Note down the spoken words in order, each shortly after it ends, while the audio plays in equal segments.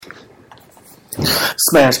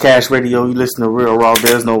Smash Cash Radio, you listen to Real Raw.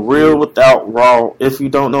 There's no real without Raw. If you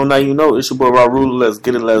don't know, now you know. It's your boy Raw Ruler. Let's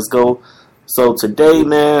get it, let's go. So today,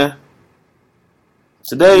 man,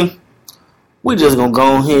 we just gonna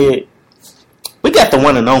go ahead. We got the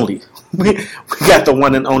one and only. We got the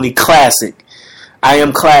one and only Classic. I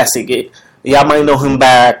Am Classic. Y'all might know him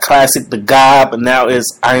by Classic the God, but now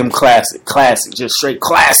it's I Am Classic. Classic, just straight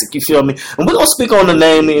classic, you feel me? And we're gonna speak on the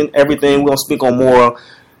name and everything. We're gonna speak on more.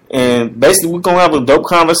 And basically, we're going to have a dope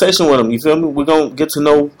conversation with him. You feel me? We're going to get to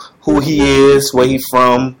know who he is, where he's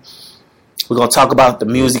from. We're going to talk about the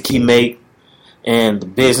music he make and the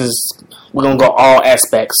business. We're going to go all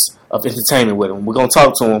aspects of entertainment with him. We're going to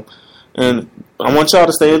talk to him. And I want y'all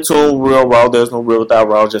to stay in tune. Real Raw. There's no real without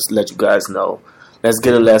Raw. Just to let you guys know. Let's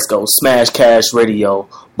get it. Let's go. Smash Cash Radio.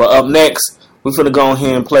 But up next, we're going to go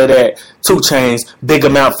ahead and play that 2 Chainz, Big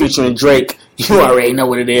Amount featuring Drake. You already know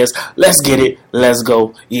what it is. Let's get it. Let's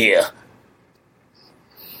go. Yeah.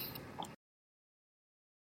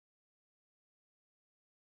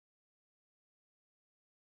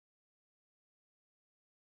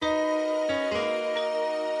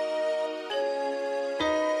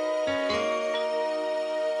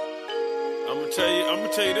 I'm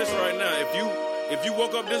gonna tell you this right now. If you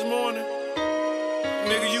woke up this morning,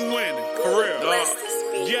 nigga, you winning. For real.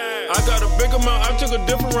 Yeah, I got a big amount, I took a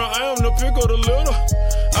different route, I am the pick of the little.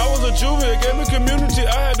 I was a juvie, it gave me community,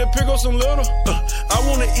 I had to pick up some little. I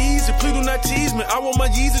want it easy, please do not tease me, I want my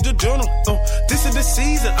Yeezy to journal. This is the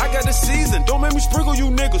season, I got the season, don't make me sprinkle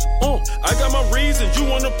you niggas. I got my reason, you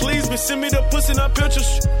wanna please me, send me the pussy, not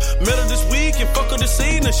pictures. Met her this week and fuck her this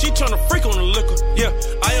evening, she tryna freak on the liquor. Yeah,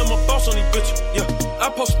 I am a boss on these bitches, yeah. I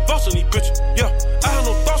post a boss on these bitches, yeah. I have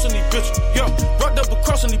no thoughts on these bitches, yeah. Rocked up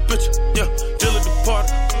across on these bitches, yeah. Deal at the party.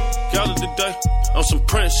 Y'all of the day, on some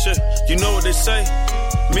Prince shit. You know what they say?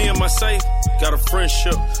 Me and my safe, got a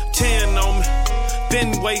friendship. 10 on me.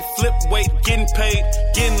 Been weight, flip weight, getting paid,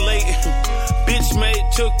 getting late. Bitch made,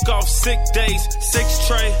 took off 6 days, 6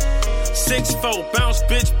 tray. 6'4", bounce,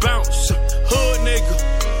 bitch, bounce. Hood nigga.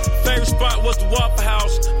 Favorite spot was the Waffle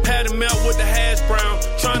House. Patty melt with the hash brown.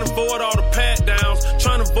 Trying to avoid all the pat downs.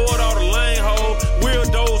 Trying to avoid all the lane holes.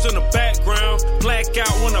 Weirdos in the background. Black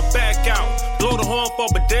out when I back out. Blow the horn for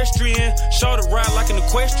pedestrian. Short ride like an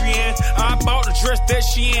equestrian. I bought the dress that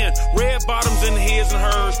she in. Red bottoms in his and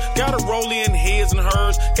hers. Got a rollie in his and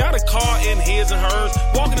hers. Got a car in his and hers.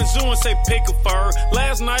 Walking the zoo and say pick a fur.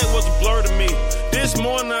 Last night was a blur to me. This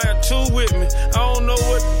morning I got 2 with me. I don't know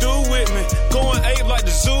what to do with me. Going ape like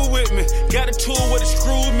the zoo with me. Got a tool with a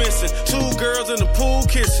screw missing. 2 girls in the pool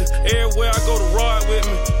kissing. Everywhere I go to ride with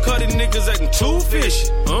me. Cutting niggas acting too fishy.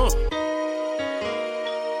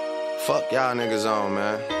 Fuck y'all niggas on,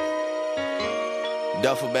 man.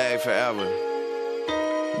 Duffel bag forever.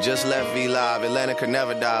 Just left V Live. Atlanta could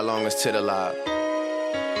never die long as Tit alive.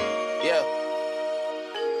 Yeah.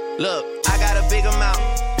 Look, I got a big amount.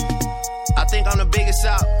 I think I'm the biggest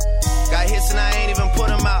out. Got hits and I ain't even put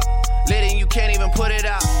them out. Lit and you can't even put it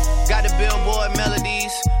out. Got the Billboard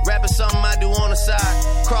melodies. Rapping something I do on the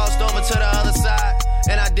side. Crossed over to the other side.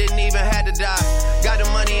 And I didn't even have to die. Got the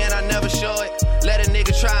money and I never show it. Let a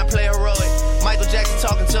nigga try and play heroic. Michael Jackson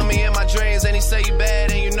talking to me in my dreams. And he say you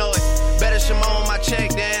bad and you know it. Better Shimon on my check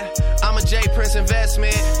then. I'm a J Prince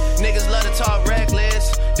investment. Niggas love to talk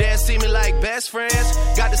reckless. They see me like best friends.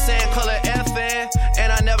 Got the same color FN.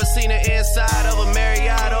 And I never seen the inside of a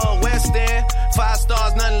Marriott or a West End. 5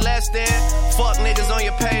 stars, nothing less than. Fuck niggas on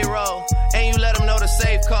your payroll. And you let them know the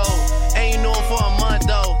safe code. And you knew them for a month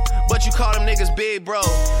though. But you call them niggas big bro.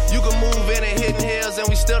 You can move in and hidden hills and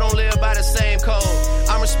we still don't live by the same code.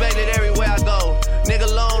 I'm respected everywhere I go. Nigga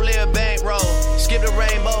long live bankroll. Skip the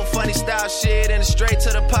rainbow, funny style shit and straight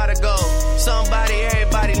to the pot of gold. Somebody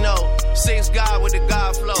everybody know. Sings God with the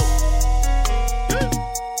God flow.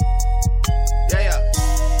 Yeah.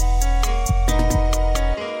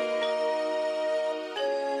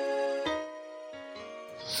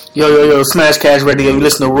 Yo, Smash Cash Radio. You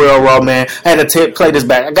listen to Real Raw, man. I had to play this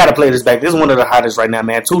back. I gotta play this back. This is one of the hottest right now,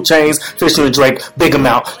 man. 2 Chainz, featuring Drake, Big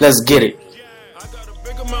Amount. Let's get it. I got a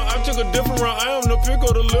big amount. I took a different route. I am the pick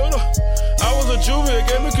of the little. I was a juvie, it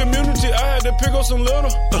gave me community. I had to pick up some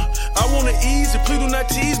little. I want it easy, please do not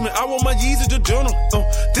tease me. I want my Yeezy to journal.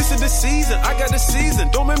 This is the season, I got the season.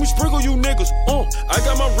 Don't make me sprinkle you niggas. I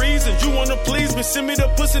got my reason, you wanna please me. Send me the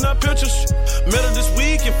pussy, not pictures. Met her this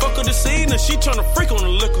week and fuck her this evening. She tryna freak on the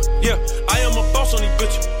liquor. Yeah, I am a boss on these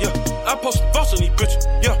bitches. Yeah, I post a boss on these bitches.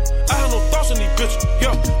 Yeah, I have no thoughts on these bitches.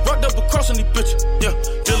 Yeah, rocked up across on these bitches. Yeah,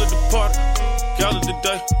 deal at the party. Y'all of the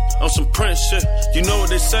day, on some Prince shit. You know what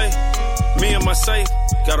they say? Me and my safe,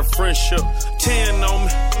 got a friendship. 10 on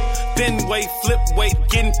me. Then wait, flip weight,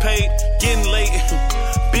 getting paid, getting late.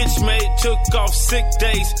 Bitch made, took off 6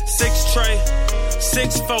 days, 6 tray,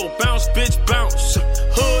 6'4", bounce, bitch, bounce.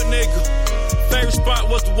 Hood nigga. Favorite spot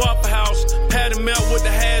was the Waffle House. Patty melt with the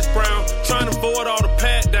hash brown. Trying to avoid all the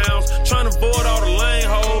pat downs. Trying to avoid all the lane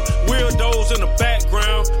holes. Weirdos in the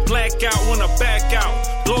background. Black out when I back out.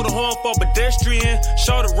 Blow the horn for pedestrian.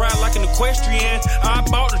 Show the ride like an equestrian. I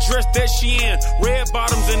bought the dress that she in. Red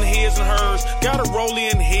bottoms in his and hers. Got a rollie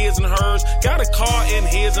in his and hers. Got a car in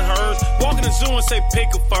his and hers. Walking the zoo and say pick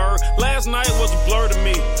a fur. Last night was a blur to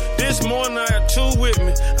me. This morning I got 2 with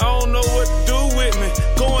me. I don't know what to do with me.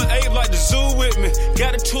 Going ape like the zoo with me.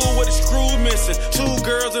 Got a tool with a screw missing. 2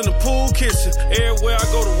 girls in the pool kissing. Everywhere I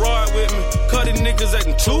go to ride with me. Cutting niggas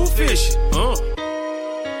acting too fishy.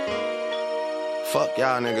 Fuck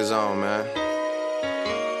y'all niggas on, man.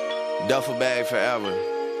 Duffel bag forever.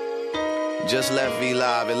 Just left V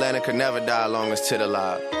Live. Atlanta could never die long as Tit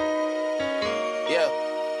alive. Yeah.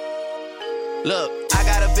 Look, I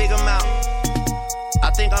got a big amount.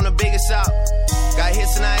 I think I'm the biggest out. Got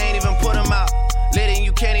hits and I ain't even put them out. Lit and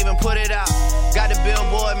you can't even put it out. Got the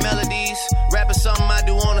Billboard melodies. Rapping something I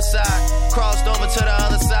do on the side. Crossed over to the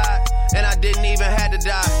other side. And I didn't even have to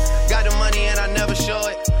die. Got the money and I never show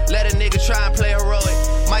it. Let a nigga try and play heroic.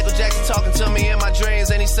 Michael Jackson talking to me in my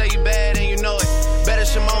dreams. And he say you bad and you know it. Better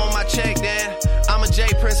Shimon my check then. I'm a J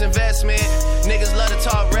Prince investment. Niggas love to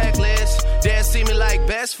talk reckless. Then see me like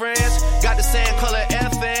best friends. Got the same color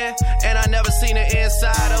FN. And I never seen the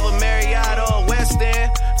inside of a Marriott or a West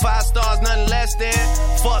End. 5 stars, nothing less than.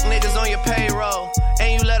 Fuck niggas on your payroll.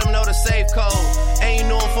 And you let them know the safe code. And you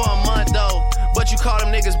knew them for a month though. But you call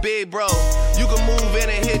them niggas big bro. You can move in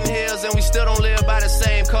and hitting hills and we still don't live by the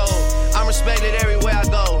same code. I'm respected everywhere I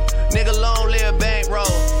go. Nigga long live bankroll.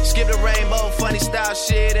 Skip the rainbow, funny style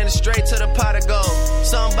shit, and straight to the pot of gold.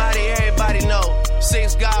 Somebody everybody know.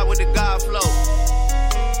 6 God with the God flow.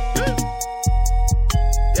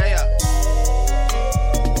 Yeah, yeah.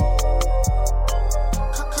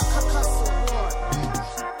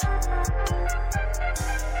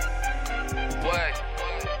 What?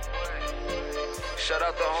 Shout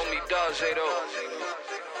out the homie Dajé though.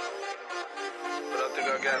 But I think I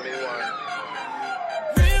got me one.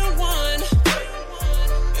 Real one.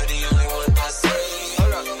 You're the only one I see.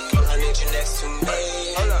 Hold up. Girl, I need you next to me.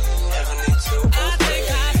 Hold up. Never need to. I think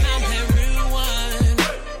I found that real one.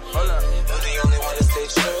 Hold up. You're the only one to stay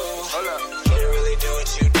true. Hold up. Can't really do what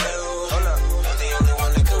you do. Hold up. You're the only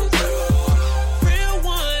one to come through. Real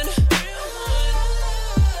one.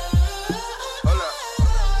 Hold up.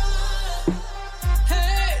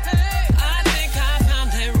 Hey, hey. I think I found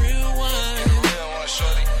that real one. You the real one,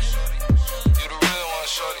 shorty. You the real one,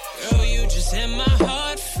 shorty. Girl, you just set my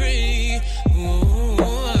heart free. Ooh.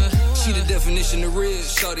 She the definition of real,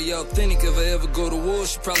 shorty authentic. If I ever go to war,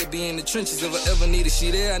 she probably be in the trenches. If I ever need her, she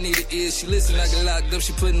there, I need her ear. She listen, I get locked up,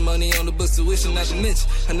 she putting money on the bus tuition, not to mention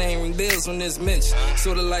her name ring bells when it's mentioned.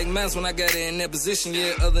 Sorta like Mouse when I got her in that position.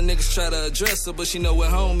 Yeah, other niggas try to address her, but she know what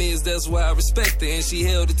home is, that's why I respect her. And she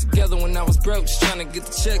held it together when I was broke, just trying to get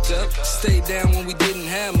the check up. She stayed down when we didn't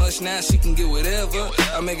have much, now she can get whatever.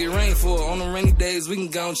 I make it rain for her, on the rainy days we can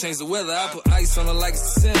go and change the weather. I put ice on her like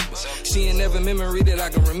it's December. She ain't every memory that I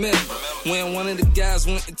can remember. When one of the guys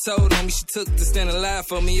went and told on me, she took to stand alive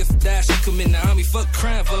for me. If I die, she commit the army, fuck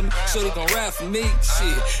crying for me. Shorty gon' ride for me,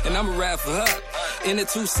 shit, and I'ma ride for her. In the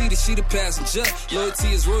 2-seater, she the passenger.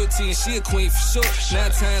 Loyalty is royalty, and she a queen for sure.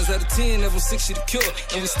 9 times out of 10, of them 6 she the cure.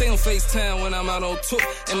 And we stay on FaceTime when I'm out on tour.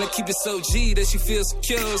 And I keep it so G that she feels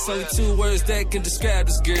secure. It's only 2 words that can describe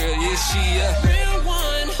this girl. Yeah, she real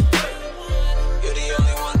one. You're the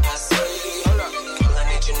only one I see. Hold up. Girl,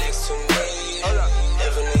 I need you next to me. Hold up.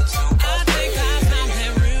 Never need to. I think I found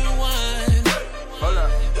that real one. Hold up.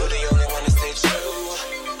 You're the only one to stay true.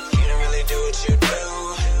 Can't really do what you do.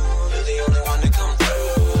 You're the only one to come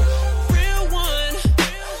through. Real one.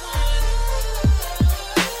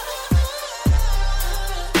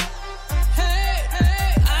 Hey, hey.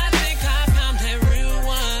 I think I found that real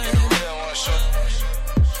one. You the real one, shorty.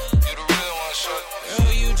 You the real one, shorty.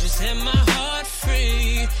 Girl, you just set my heart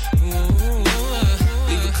free. Ooh.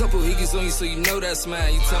 leave a couple hickeys on you so you know that's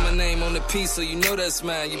mine. You tell my name on the piece so you know that's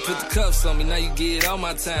mine. You put the cuffs on me, now you get all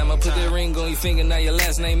my time. I put that ring on your finger, now your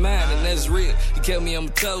last name mine, and that's real. You kept me on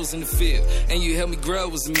my toes in the field, and you helped me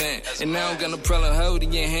grow as a man. And now I don't got no problem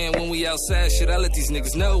holding your hand when we outside. Shit, I let these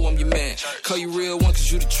niggas know I'm your man. Call you real one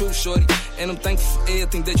cause you the truth, shorty. And I'm thankful for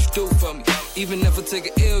everything that you do for me. Even if I take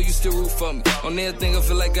an L, you still root for me. On everything I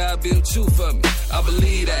feel like God built you for me. I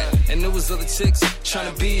believe that. And there was other chicks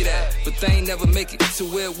trying to be that, but they ain't never make it to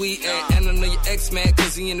where we at. And man, I know your ex-man,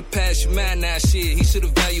 cause he in the past, you mad now, shit. He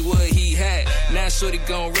should've valued what he had. Now shorty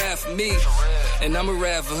gon' rap for me, and I'ma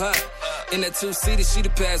rap for her. In that two-seater, she the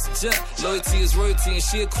passenger. Loyalty is royalty, and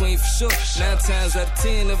she a queen for sure. 9 times out of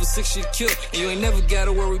 10, never 6 she kill. And you ain't never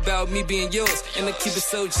gotta worry about me being yours. And I keep it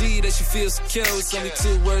so G that you feel secure. It's only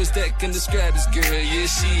 2 words that can describe this girl. Yeah,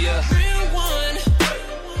 she a real one.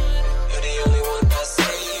 You're the only one I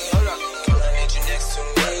see. Hold up, girl, I need you next to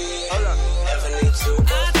me. Hold up, never need to.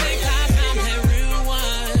 I think I found that real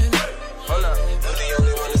one. Hold up, you're the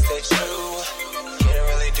only one to stay true. Can't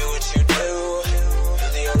really do what you do.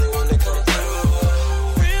 You're the only one to come through.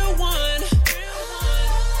 Real one.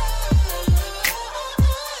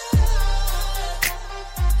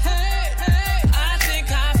 Hey, hey, I think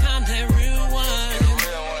I found that real one. You the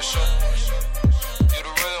real one, shorty. You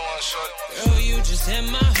the real one, shorty. Girl, you just set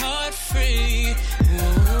my heart free.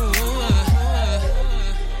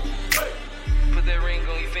 Put that ring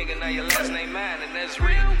on your finger, now your last name mine, and that's real.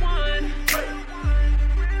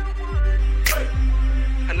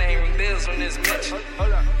 Her name ring bells on this bitch.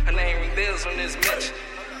 Her name ring bells on this bitch.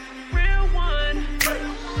 Real one.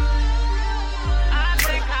 I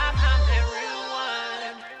think I found that real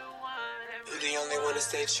one. You're the only one to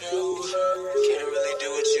stay true. Can't really do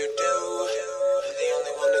what you do. You're the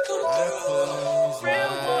only one to come through.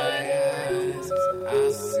 Real one. I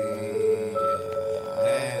see.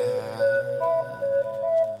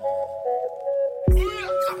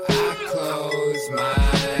 I close my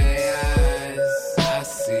eyes, I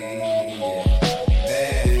see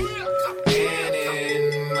that, and in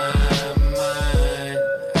my mind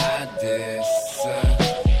I disappear.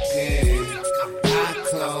 I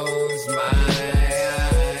close my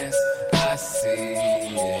eyes, I see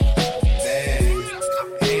that,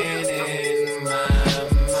 and in my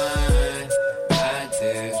mind I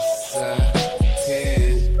disappear.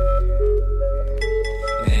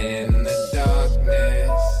 In the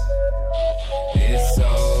darkness, it's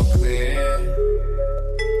so clear.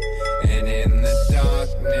 And in the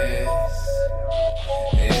darkness,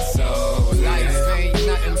 it's so life ain't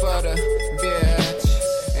nothing but a bitch.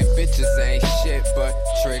 And bitches ain't shit but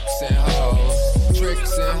tricks and hoes.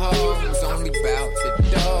 Tricks and hoes only bout the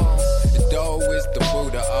dough. The dough is the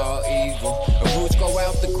root of all evil. The roots go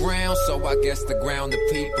out the ground, so I guess the ground the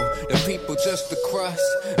people. The people just the crust,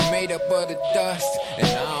 made up of the dust. And I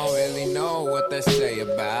don't really know what they say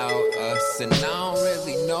about us. And I don't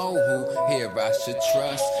really know who here I should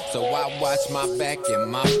trust. So I watch my back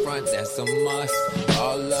and my front, that's a must.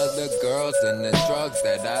 All of the girls and the drugs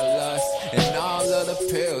that I lust. And all of the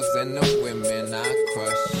pills and the women I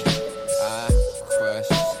crush. I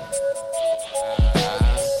crush.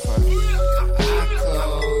 I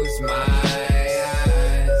close my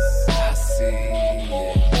eyes, I see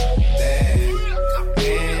that,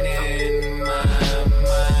 and in my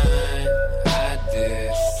mind I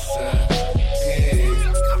disappear.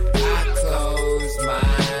 I close my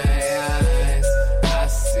eyes, I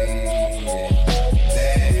see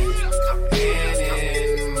that, and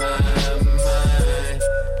in my mind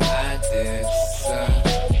I disappear.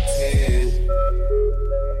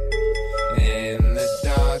 In the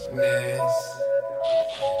darkness,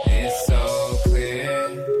 it's so clear.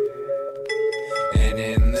 And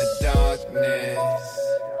in the darkness,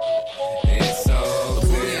 it's so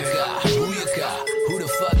clear. Who you got? Who the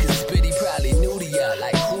fuck is Spitty? Probably new to ya,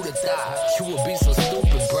 like who the thought? You would be so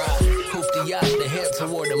stupid, bruh. Hooped ya up the hill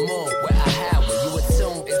toward the moon, where I have when you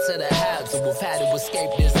attuned into the habs, and we've had to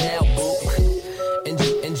escape this now, boo.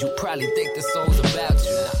 And you probably think the song's about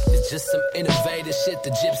you. It's just some innovative shit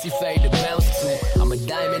the gypsy fade to bounce to. I'm a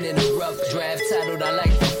diamond in a rough draft titled I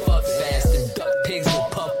like to fuck fast. And duck pigs will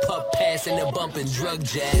puff pass and a bumping drug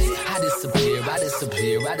jazz. I disappear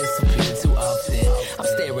too often. I'm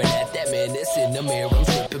staring at that man that's in the mirror. I'm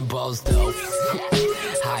tripping balls though.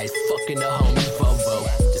 High as fucking the homie Volvo.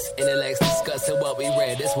 Just intellects discussing what we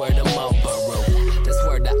read. That's where the Marlboro. That's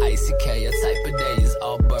where the ICK, a type of day is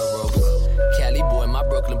all boroughs. Cali boy, my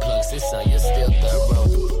Brooklyn plug, say son, you're still thorough.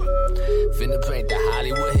 Finna paint the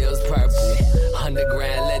Hollywood Hills purple.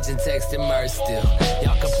 Underground legend texting merge still.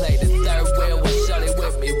 Y'all can play the third wheel when Shorty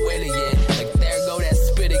with me willing. Like there go that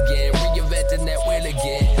spit again, reinventing that wheel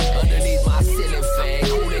again. Underneath my ceiling fan,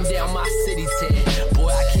 cooling down my city tent.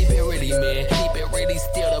 Boy, I keep it really, man. Keep it really,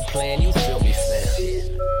 still the plan. You feel me, fam?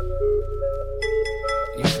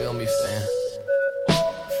 You feel me, fam?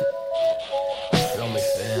 You feel me,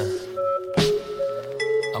 fam?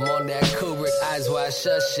 I'm on that Kubrick eyes wide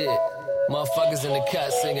shut shit. Motherfuckers in the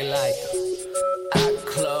cut singing like I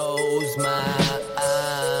close my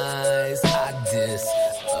eyes, I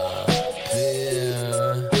disappear.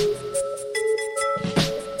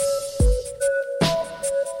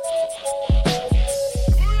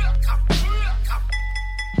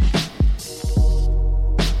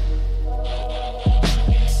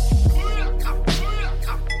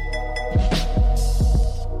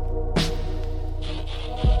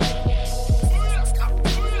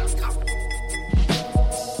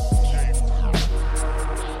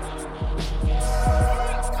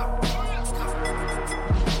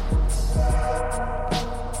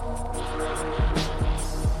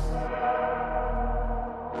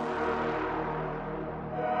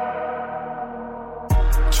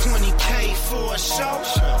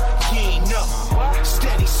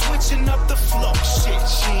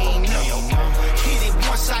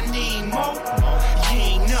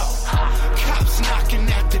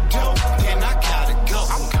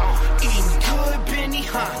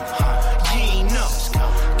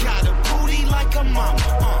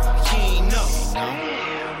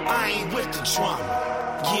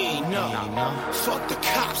 Fuck the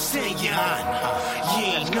cops and your honor. You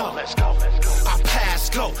ain't know. Let's go. I pass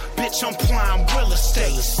go. Bitch, I'm prime real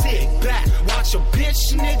estate. Sit back. Watch a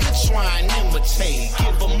bitch nigga try and imitate.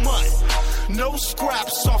 Give a mutt. No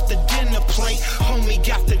scraps off the dinner plate. Homie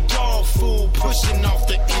got the dog food pushing off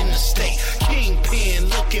the interstate. Kingpin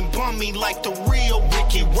looking bummy like the real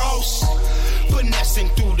Ricky Ross. Finessing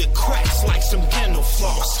through the cracks like some dental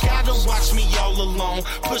floss. Gotta watch me all alone,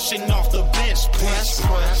 pushing off the bench press.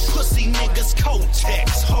 Pussy niggas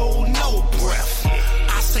Kotex, hold no breath.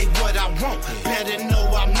 I say what I want, better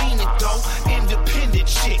know I mean it though. Independent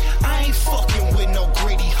shit, I ain't fucking with no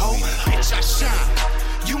greedy hoe. Bitch, I shine.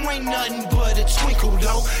 You ain't nothing but a twinkle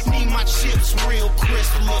though. Need my chips real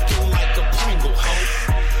crisp, looking like a Pringle hoe.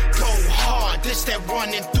 Go hard, this that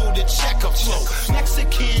running through the checker flow.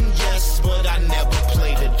 Mexican, yes, but I never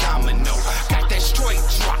played a domino. Got that straight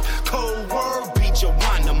drop, cold word, beat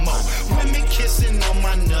Geronimo. Women kissing on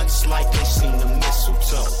my nuts like they seen the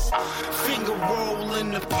mistletoe. Finger roll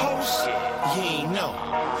in the post, you ain't know.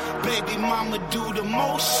 Baby mama do the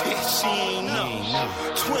most shit, she ain't know.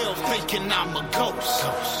 12 thinking I'm a ghost,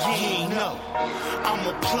 you ain't know. I'm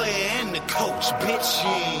a player and the coach, bitch,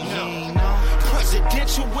 you ain't know.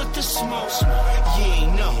 Presidential with the smoke, you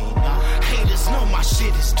ain't know. Haters know my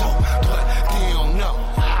shit is dope, but they don't know.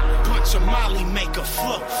 Bunch of Molly make a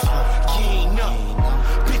float, you ain't know.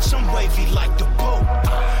 Bitch, I'm wavy like the boat,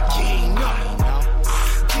 you ain't know.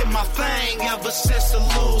 Get my thing ever since the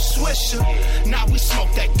little swisher. Now we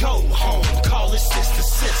smoke that go home, call it sister.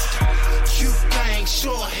 Cute thing,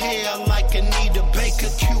 short hair like Anita Baker.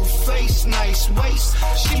 Cute face, nice waist,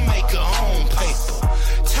 she make her own paper.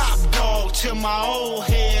 Top dog till my old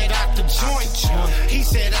head out the joint. He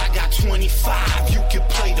said I got 25, you can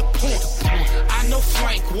play the point. I know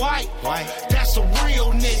Frank White, that's a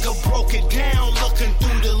real nigga. Broke it down, looking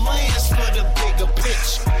through the lens for the bigger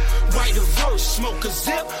picture. Write a verse, smoke a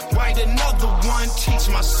zip, write another one. Teach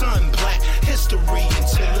my son black history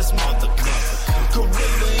until his mother comes.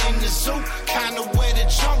 Gorilla in the zoo, kinda where the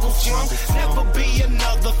jungle from. Never be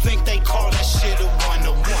another, think they call that shit a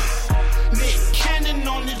 101. Nick Cannon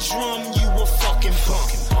on the drum, you a fucking bum.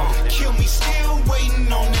 Kill me, still waiting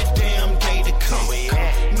on that damn day to come.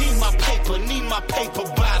 Need my paper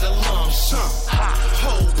by the lump sum.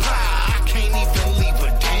 Whole pie, I can't even leave a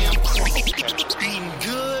damn crumb. Eating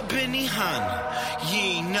good, Benihana, you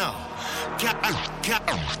ain't know. Got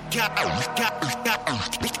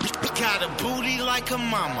a booty like a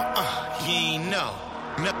mama, you ain't know.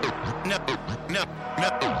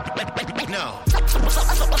 No.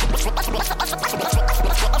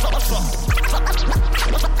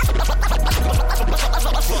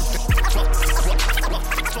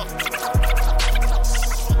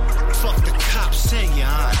 Fuck the cops and your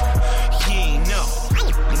honor, you ain't know.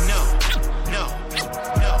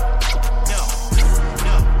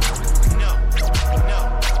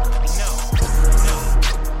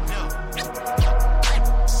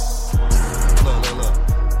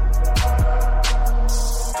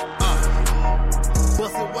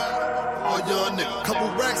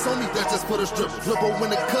 On me, that just put a stripper. Flip over in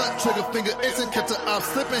the cut, trigger finger itching, catch a op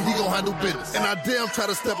slipping, he gon' handle business. And I damn try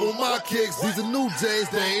to step on my kicks. These are new J's,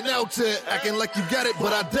 they ain't out yet. Acting like you got it,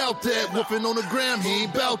 but I doubt that. Woofing on the gram, he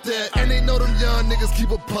ain't bout that. And they know them young niggas keep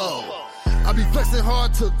a pole. I be flexing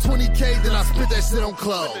hard, took 20K, then I spit that shit on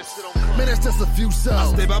clothes. Man, that's just a few shows. I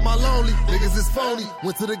stay by my lonely, niggas is phony.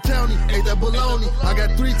 Went to the county, ate that bologna. I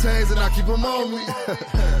got 3 chains and I keep them on me.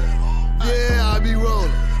 Yeah, I be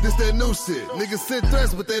rolling. This that new shit. Niggas send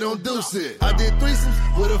threats, but they don't do shit. I did threesomes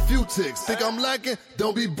with a few chicks. Think I'm lacking?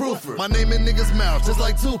 Don't be Bruford. My name in niggas' mouth, just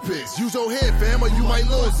like toothpicks. Use your head, fam, or you might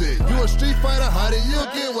lose it. You a street fighter, how did you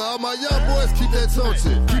get? Well, all my young boys keep that tone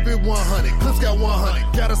shit. Keep it 100. Clips got 100.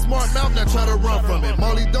 Got a smart mouth, now try to run from it.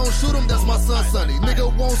 Molly don't shoot him, that's my son Sonny. Nigga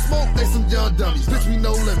won't smoke, they some young dummies. Bitch, we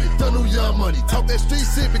no limit. Done new young money. Talk that street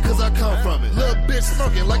shit because I come from it. Little bitch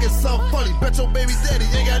smirking like it's so funny. Bet your baby daddy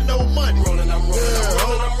ain't got no money. Rolling, I'm rolling, I'm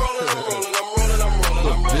rolling, I'm rolling.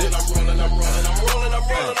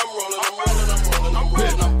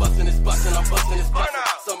 I'm busting this busting, I'm busting this busting.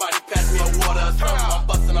 Somebody pass me a water or something. I'm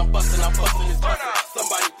busting, I'm busting, I'm busting this busting.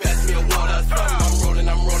 Somebody pass me a water or something. I'm rolling,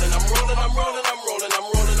 I'm rolling, I'm rolling, I'm rolling, I'm rolling, I'm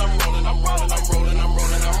rolling, I'm rolling, I'm rolling, I'm rolling, I'm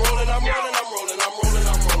rolling, I'm rolling, I'm rolling, I'm rolling, I'm rolling,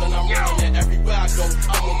 I'm rolling, I'm rolling. And everywhere I go,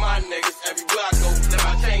 I'm with my niggas. Everywhere I go, let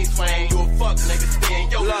my chain swing. You a fuck nigga, stay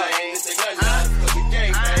in your lane. This ain't nothing else, cause we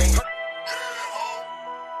gang bang.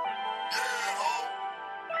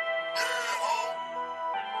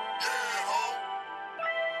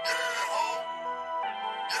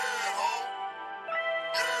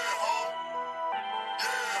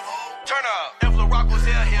 Turn up. If LaRock was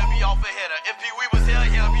here, he'll be off a header. If Pee Wee was here,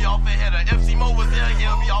 he'll be off a header. If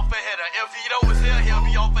he'll be off ahead of. If Vito was here, he'll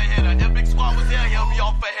be off ahead of. If Big Squad was here, he'll be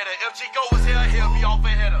off ahead of. If Chico was here, he'll be off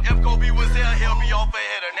ahead of. If Kobe was here, he'll be off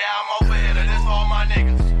ahead of. Now I'm off ahead of. That's for all my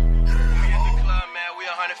niggas. We at the club, man. We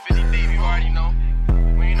 150 deep, you already know.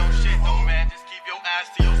 We ain't no shit though, man. Just keep your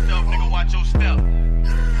eyes to yourself, nigga. Watch your step.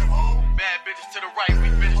 Bad bitches to the right,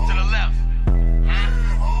 weak bitches to the left.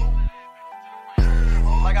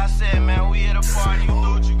 Like I said, man, we at a party. You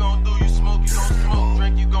do what you gon' do. You smoke, you gon' smoke.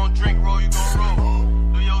 Drink, you gon' drink. Roll, you gon'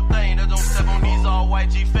 roll. Do your thing. That don't step on these all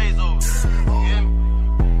white G phasos. You hear me?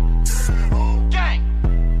 Gang.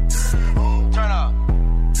 Turn up.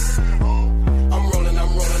 I'm rolling,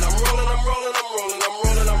 I'm rolling, I'm rolling, I'm rolling, I'm rolling, I'm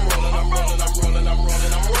rolling, I'm rolling, I'm rolling, I'm rolling, I'm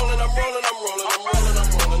rolling, I'm rolling, I'm rolling, I'm rolling, I'm rolling, I'm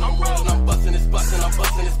rolling, I'm rolling. I'm busting this, busting, I'm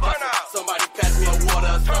busting this, busting. Somebody pass me a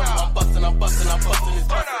water or something. I'm busting, I'm busting, I'm busting this,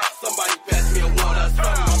 busting. Somebody pass me a water or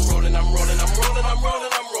something. I'm rolling, I'm rolling, I'm rolling, I'm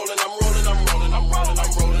rolling, I'm rolling, I'm rolling, I'm rolling, I'm rolling,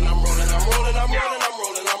 I'm rolling, I'm rolling, I'm rolling, I'm rolling, I'm rolling, I'm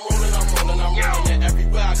rolling, I'm rolling, I'm rolling, I'm rolling. And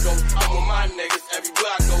everywhere I go, I'm with my niggas.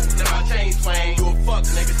 Everywhere I go, let my chains flame. You a fuck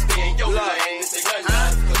nigga, stay in your lane. This ain't nothing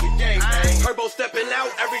else, cause we gang bang. Turbo stepping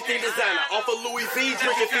out, everything designer. Off of Louis V,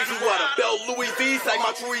 drinking Fiji water. Belt Louis V, like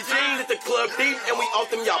my Chewy jeans. Hit the club deep, and we off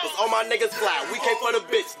them yappers. All my niggas fly, we came for the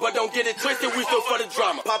bitch, but don't get it twisted, we still for the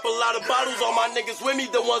drama. Pop a lot of bottles, all my niggas with me,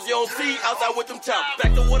 the ones you don't see outside with them choppers.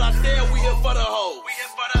 Back to what I said, we here for the hoes.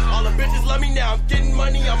 All the bitches love me now, I'm getting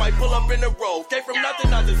money, I might pull up in the road. Came from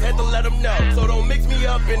nothing, I just had to let them know. So don't mix me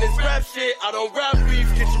up in this rap shit, I don't rap beef,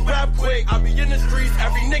 get you rap quick. I be in the streets,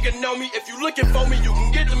 every nigga know me. If you looking for me, you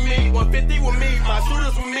can get to me. 150 with me, my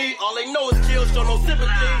shooters with me. All they know is kill, show no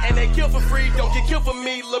sympathy. And they kill for free, don't get killed for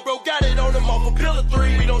me. Lil' bro got it on him off a pill of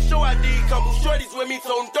 3. We don't show ID, couple shorties with me,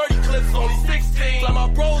 so them 30 clips, only 16. Fly my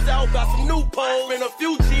bros out, got some new poles, spend a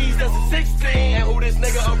few G's, that's a 16. And who this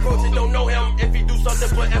nigga approaching, don't know him. If he do something,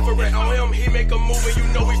 put effort on him. He make a move and you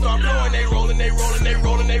know we start blowing. They rolling, they rolling, they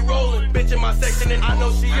rolling, they rolling. Bitch in my section and I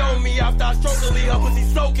know she on me. After I stroke her, leave her pussy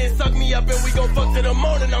soaking. Suck me up and we gon' fuck to the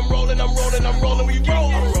morning. I'm rolling, I'm rolling, I'm rolling, we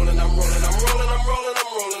rolling. I'm rolling, I'm rolling, I'm rolling, I'm rolling,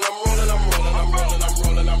 I'm rolling, I'm rolling, I'm rolling, I'm rolling,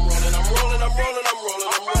 I'm rolling, I'm rolling, I'm rolling, I'm rolling, I'm rolling,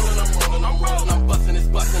 I'm rolling, I'm rolling, I'm rolling. I'm busting this,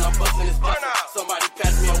 busting, I'm busting this, busting. Somebody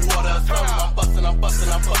pass me a water or something. I'm busting, I'm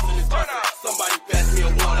busting, I'm busting this, busting. Somebody pass me a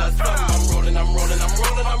water or something. I'm rolling, I'm rolling, I'm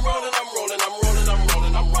rolling, I'm rolling, I'm rolling, I'm rolling, I'm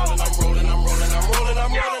rolling, I'm rolling, I'm rolling, I'm rolling, I'm rolling,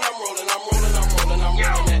 I'm rolling, I'm rolling, I'm rolling, I'm rolling, I'm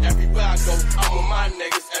rolling. And everywhere I go, I'm with my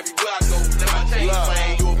niggas. Everywhere I go, let my chains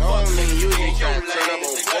flame. You a fuck nigga, you ain't your lane.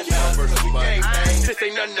 This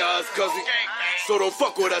ain't nothing to us, cause we so don't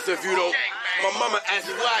fuck with us if you don't. My mama asked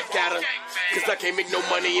me why I got her, cause I can't make no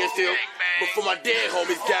money and still. But for my dead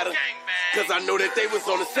homies got her, cause I know that they was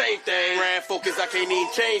on the same thing. Ran focus, I can't even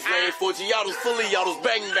change lane. 4 Giottos, fully autos,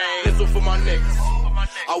 bang bang. This one for my niggas.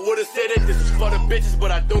 I would've said that this is for the bitches,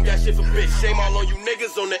 but I don't got shit for bitch. Shame all on you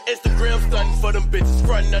niggas on the Instagram stunting for them bitches,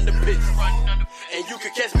 frontin' under bitches. And you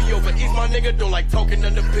can catch me over east, my nigga don't like talking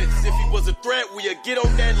under bitches. If he was a threat, we'll get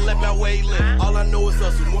on that and let my way live. All I know is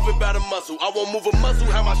hustle, moving by the muscle. I won't move a muscle,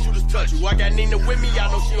 how my shooters touch you. I got Nina with me,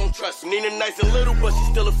 I know she don't trust you. Nina nice and little, but she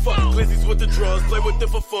still a fuck. Glizzy's with the drugs, play with them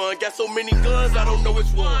for fun. Got so many guns, I don't know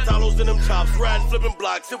which one. Talos in them chops, riding, flipping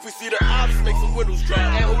blocks. If we see the ops, make some windows drop.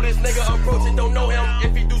 And who this nigga approaching, don't know him.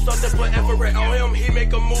 If he do something, put effort on him. He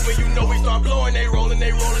make a move and you know we start blowing. They rolling,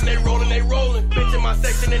 they rolling, they rolling, they rolling. Bitch in my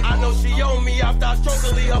section and I know she on me. After I stroke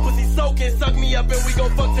her, leave her pussy soaking. Suck me up and we gon'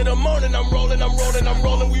 fuck to the morning. I'm rolling, I'm rolling, I'm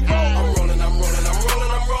rolling, we roll. I'm rolling, I'm rolling, I'm rolling,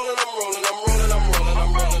 I'm rolling, I'm rolling, I'm rolling, I'm rolling,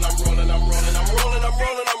 I'm rolling, I'm rolling, I'm rolling, I'm rolling, I'm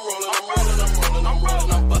rolling, I'm rolling, I'm rolling, I'm rolling, I'm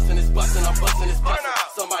rolling. I'm busting this, busting, I'm busting this, busting.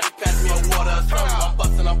 Somebody pass me a water or something. I'm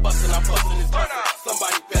busting, I'm busting, I'm busting this, busting.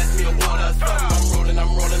 Somebody pass me a water or something. I'm rolling, I'm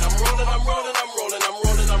rolling, I'm rolling, I'm rolling, I'm rolling,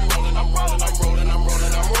 I'm rolling, I'm rolling, I'm rolling, I'm rolling,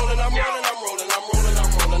 I'm rolling, I'm rolling, I'm rolling, I'm rolling, I'm rolling, I'm rolling, I'm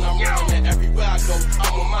rolling, I'm rolling. And everywhere I go,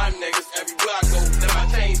 I'm with my niggas. Everywhere I go, let my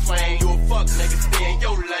chains flame. You a fuck nigga, stay in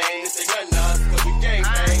your lane. This ain't nothing to us, cause we gang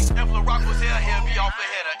bang. If Lil Rock was here, he'll be off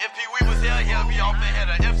ahead of. If Pee Wee was here, he'll be off ahead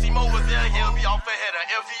of. If C-Mo was here, he'll be off ahead of.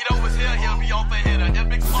 If Vito was here, he'll be off ahead of. If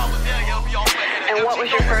Big Squad was here, he'll be off ahead of. And what was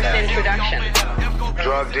your first introduction?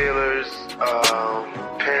 Drug dealers,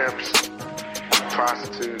 pimps,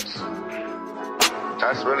 prostitutes.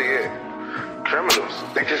 That's really it. Criminals.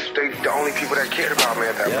 They the only people that cared about me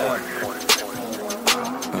at that point.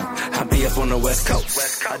 I be up on the West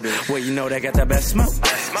Coast, where you know they got the best smoke.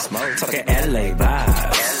 Talking LA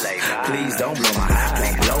vibes. Please don't blow my high.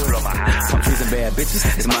 I'm choosing bad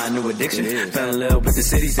bitches, it's my new addiction. Fell in love with the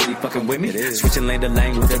city fucking with me. Switching lane to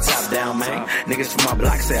lane with the top down, man. Niggas from my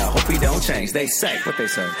block say, I hope he don't change. They say, what they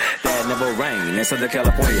say? That never rain in Southern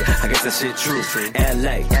California. I guess that shit true.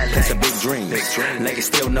 LA, that's a big dream. Lakers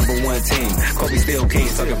still #1 team. Kobe still king,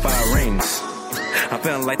 talking 5 rings. I'm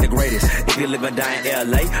feeling like the greatest. If you live and die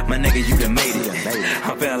in LA, my nigga, you done made it.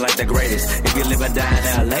 I'm feeling like the greatest. If you live and die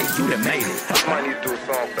in LA, you done made it. I might need to do a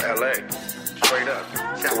song for LA. Straight up.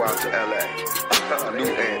 Go out to LA.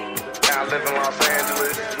 And I live in Los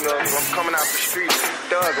Angeles. You know, I'm coming out the streets.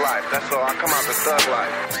 Thug life. That's all. I come out the thug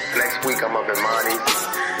life. Next week I'm up in Monty's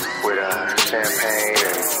with champagne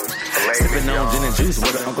and sipping on gin and juice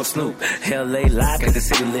with Uncle Snoop. LA live, got the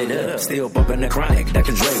city lit up. Still bumping the chronic.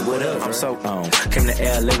 Dr. Dre, what up? I'm so on. Came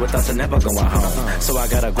to LA with thoughts of never going home. So I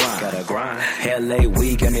gotta grind. LA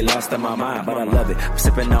week got me lost in my mind, but I love it. I'm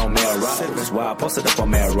sipping on Melrose. Why I posted up on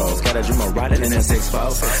Melrose. Got a dream of riding in a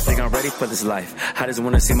 6-4. Think I'm ready for this life. I just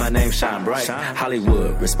wanna see my name shine bright.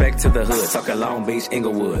 Hollywood, respect to the hood. Talking Long Beach,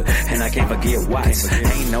 Inglewood. And I can't forget Watts.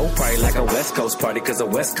 Ain't no party like a West Coast party, cause a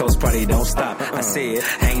West Coast party don't stop. I said,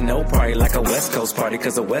 ain't no party like a West Coast party,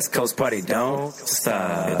 cause a West Coast party don't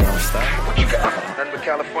stop. It don't stop. What you got? Nothing but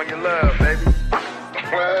California love, baby.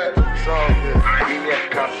 What? So good. Meet me at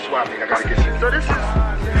the concert swapping. I gotta get you. So this is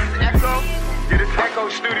Echo. Yeah, this is Echo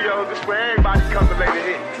Studio. This is where everybody comes to lay the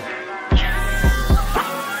hits.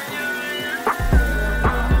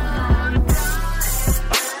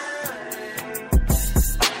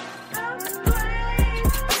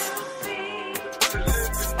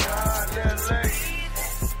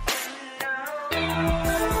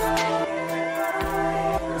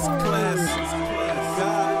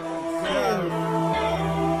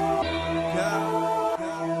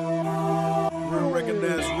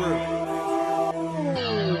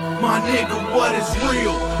 My nigga, what is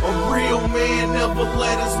real? A real man never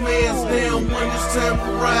let his mans down. When it's time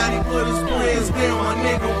to ride, he put his plans down. My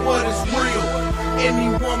nigga, what is real? Any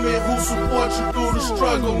woman who supports you through the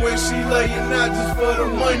struggle, when she lay you not just for the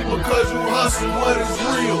money, because you hustle, what is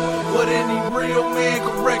real? What any real man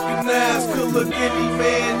can recognize, could look any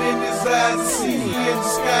man in his eyes and see he in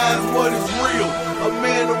disguise. What is real? A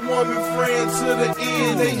man, a woman, friend to the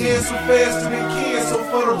end. They answer faster than can, so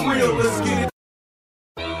for the real, let's get it.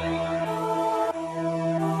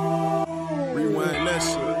 Rewind that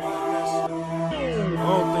shit. I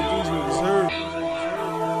don't think these niggas heard.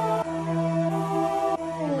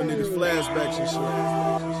 Them niggas flashbacks and shit.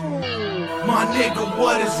 My nigga,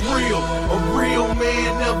 what is real? A real man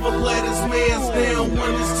never let his mans down.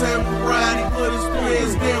 When it's time to ride, he put his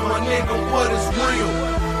plans down. My nigga, what is real?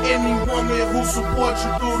 Any woman who supports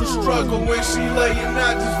you through the struggle, when she lay you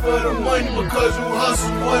not just for the money, because you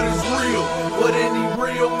hustle, what is real? What any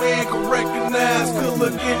real man can recognize, could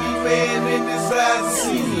look any man in his eyes and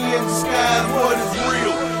see he in disguise. What is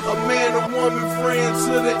real? A man, a woman, friend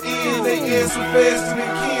to the end. They answer faster than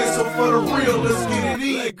can, so for the real, let's get it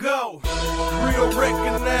in. Let go. Real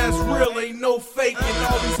recognize real, ain't no faking.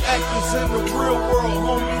 All these actors in the real world,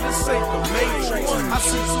 homie, this ain't the Matrix. I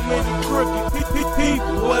see too many crooked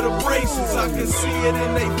people, what the braces. I can see it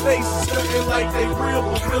in their faces, looking like they real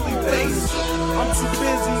but really basic. I'm too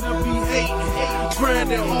busy to be hating,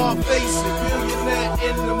 grinding hard facing, billionaire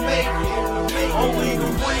in the making. Only the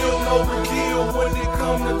real know the deal when it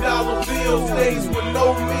come to dollar bills. Days with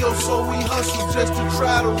no meal, so we hustle just to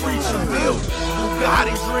try to reach a bill.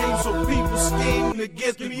 Bugatti dreams, so people scheme to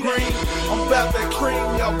get the green. I'm about that cream,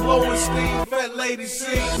 y'all blowing steam, fat lady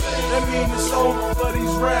scenes. That mean it's over for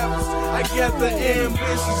these rappers. I got the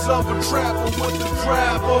ambitions of a trapper with the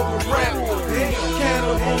drive of a rapper.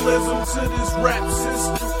 Cannibalism to this rap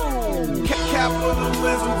system.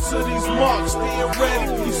 Capitalism to these marks.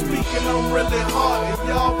 Theoretically speaking, I'm really hard, and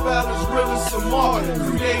y'all fellas really smart.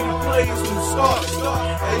 Creative players from start.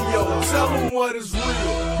 Hey yo, tell them what is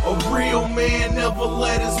real. A real man never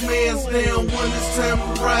let his mans down. When it's time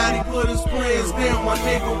to ride, he put his plans down. My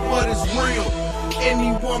nigga, what is real?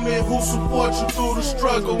 Any woman who supports you through the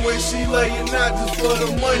struggle, when she lay you not just for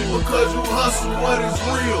the money, because you hustle, what is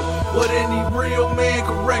real? What any real man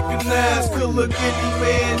can recognize, could look any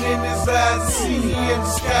man in his eyes and see he in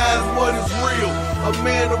disguise. What is real? A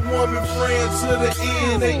man, a woman, friend to the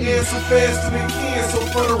end. They answer faster than can, so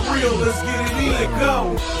for the real, let's get it in. Let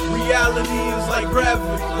go. Reality is like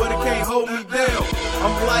gravity, but it can't hold me down.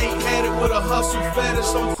 I'm light-headed with a hustle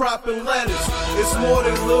fetish, I'm cropping lettuce. It's more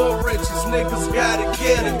than little riches, niggas gotta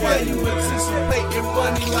get it. Yeah, you anticipating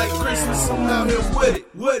money like Christmas, I'm out here with it.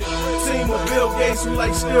 Team of Bill Gates, we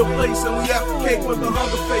like still place, and we after cake with the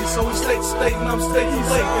hunger face. So we state to state, and I'm state to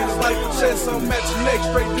lake. And it's like a chest, I'm at your neck,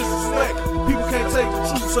 straight disrespect. People can't take the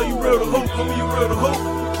truth, so you real to hoop, homie, you real to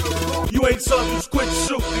hoop. You ain't tough, you just quit to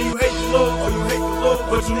shoot. And you hate the love, or you hate the love,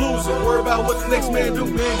 but you lose it. Worry about what the next man do.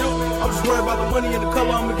 I'm just worried about the money and the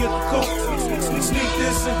color, I'ma get the coat. Sneak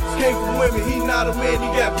this and came from women, he not a man, he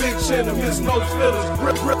got big chin, him, his no fillers.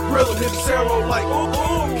 Grill him, his arrow like,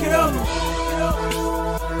 ooh, kill him.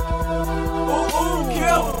 Ooh,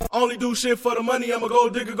 Only do shit for the money, I'm a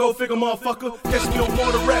gold digger, go figure, motherfucker. Catch me on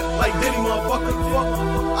water rap like Diddy, motherfucker. Fuck,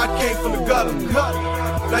 I came from the gutter.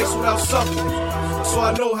 Nice without suffering, so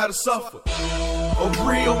I know how to suffer. A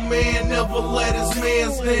real man never let his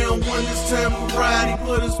mans down. When it's time to ride, he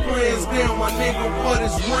put his plans down. My nigga, what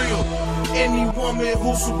is real? Any woman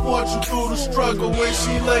who supports you through the struggle, when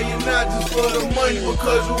she lay you not just for the money,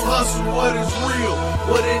 because you hustle, what is real?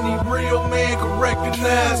 What any real man can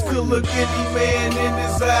recognize, could look any man in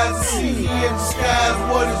his eyes and see he in disguise,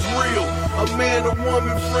 what is real? A man, a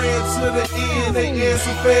woman, friend to the end, they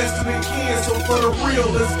answer faster than can, so for the real,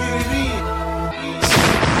 let's get it in.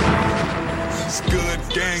 It's good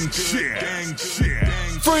gang shit. Gang shit.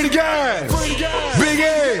 Free the gang. Big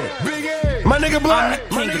A. My nigga Black.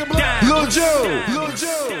 Lil Joe.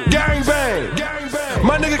 Gang bang.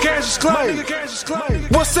 My nigga Cassius Clay.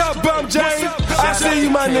 What's up, Bum James? I see you,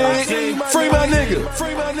 my nigga. Free my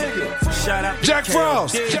nigga. Shout out Jack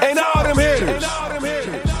Frost. Ain't all them hitters.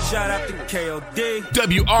 Shout out to KOD.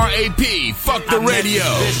 WRAP, fuck the radio.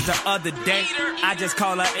 Bitch the other day, I just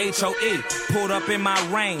call her HOE. Pulled up in my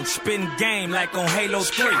range, spitting game like on Halo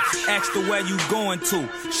 3. Asked her where you going to.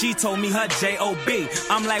 She told me her J.O.B.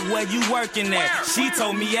 I'm like, where you working at? She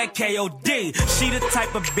told me at KOD. She the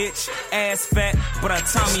type of bitch, ass fat, but her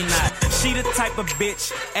tummy not. She the type of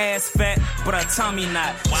bitch, ass fat, but her tummy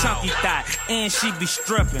not. Chunky thigh, and she be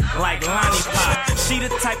stripping like Lonnie Pop. She the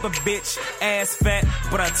type of bitch, ass fat,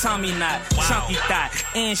 but her tummy not. Chunky thigh,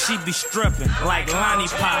 and she be stripping like Lonnie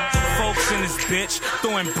Pop. Folks in this bitch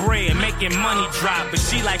throwing bread, making money drop, but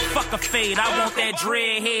she like, fuck a fade, I want that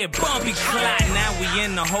dread head, bumpy clot. Now we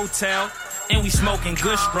in the hotel, and we smoking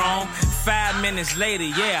good strong. 5 minutes later,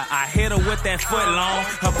 yeah, I hit her with that foot long.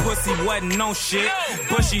 Her pussy wasn't no shit,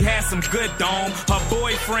 but she had some good dome. Her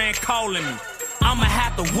boyfriend calling me, I'ma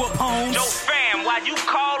have to whoop Holmes. Yo, fam, why you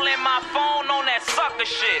calling my phone on that sucker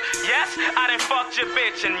shit? Yes, I done fucked your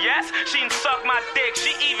bitch, and yes, she done sucked my dick.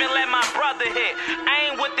 She even let my brother hit. I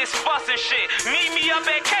ain't with this fussing shit. Meet me up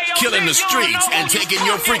at KO. Killing the streets and taking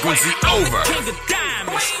your frequency over. I'm the king of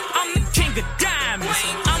diamonds. I'm the king of diamonds.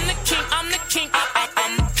 I'm the king. I'm the king.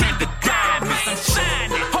 I'm the king of diamonds. I'm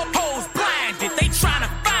shining. Hoes blinded. They tryna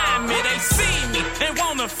find me. They see me. They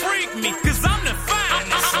wanna freak me, cause I'm the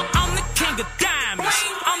finest. I'm the king of diamonds.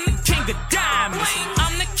 I'm the king of diamonds.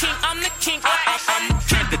 I'm the king. I'm the king. I'm the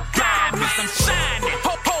king of diamonds. I'm shining.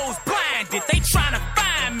 Hoes blinded. They tryna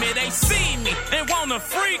find me. They see me. They wanna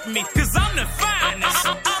freak me, cause I'm the finest.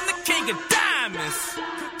 I'm the king of diamonds.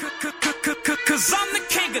 Cause I'm the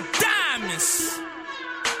king of diamonds.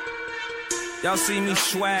 Y'all see me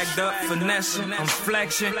swagged up, finessing, I'm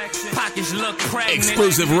flexing, pockets look pregnant.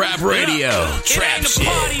 Exclusive rap radio, trap it ain't shit. a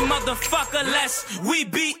party, motherfucker, less we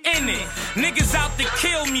be in it. Niggas out to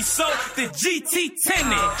kill me, so the GT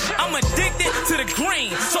tinted. I'm addicted to the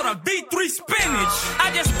green, so the V3 spinach.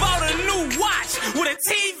 I just bought a new watch with a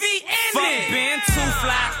TV in Fuck it. Fuck being too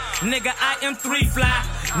fly, nigga, I am 3 fly.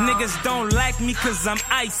 Niggas don't like me cause I'm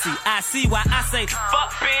icy. I see why I say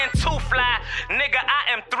fuck being too fly. Nigga,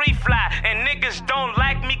 I am 3 fly. And niggas don't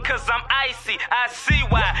like me cause I'm icy. I see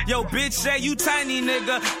why. Yo, bitch say you tiny,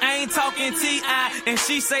 nigga. I ain't talking T.I. And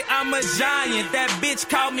she say I'm a giant. That bitch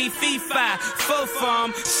called me Fee-Fi.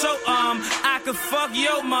 Fo-fum. So, I could fuck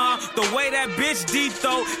your mom. The way that bitch deep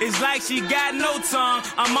though is like she got no tongue.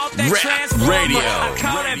 I'm off that Rap transformer. radio. I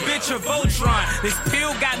call that bitch a Voltron. This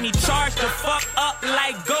pill got me charged the fuck up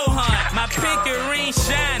like Gohan. My pinky ring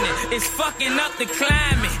shining. It's fucking up the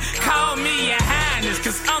climate. Call me your highness,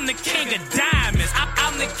 cause I'm the king of diamonds.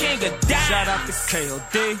 I'm the king of diamonds. Shout out to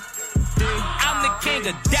KOD. I'm the king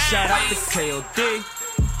of diamonds. Shout out to KOD.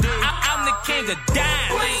 I'm the king of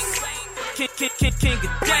diamonds. King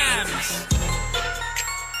of diamonds.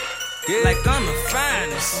 Like I'm the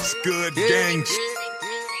finest. It's good gang.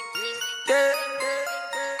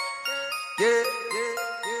 Yeah.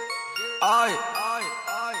 Aye.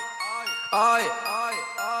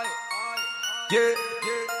 Yeah.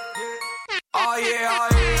 Oh yeah.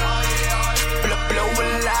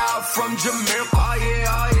 Blowing loud from Jamaica. Oh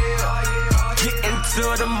yeah. Get into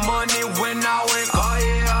the money when I win. Oh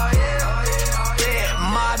yeah. Bad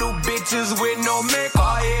model bitches with no makeup.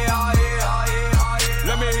 Oh yeah.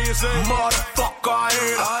 Let me hear you say, motherfucker. Oh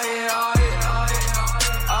yeah.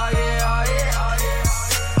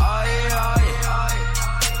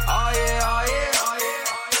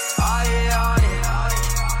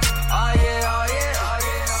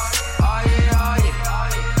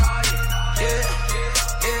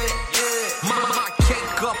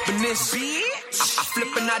 I flip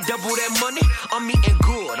and I double that money. I'm eating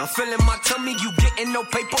good. I'm feeling my tummy. You getting no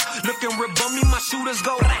paper. Looking real bummy. My shooters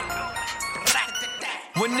go.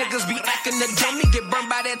 When niggas be acting the dummy, get burned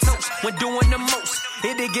by that toast. When doing the most,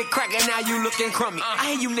 it did get crackin', now you looking crummy.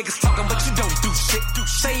 I hear you niggas talking, but you don't do shit.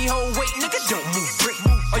 Say ho, wait, nigga, don't move brick.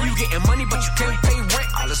 Or you getting money, but you can't pay rent.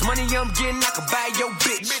 All this money I'm getting, I can buy your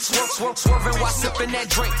bitch. Swerving while sipping that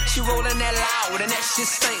drink. She rolling that loud, and that shit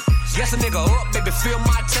stink. Guess a nigga up, baby, fill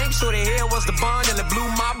my tank. So the hair was the bond, and it blew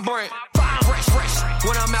my brain. Fresh,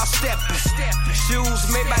 when I'm out stepping. Shoes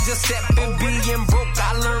made by Giuseppe, being broke.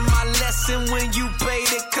 I learned my lesson. When you pay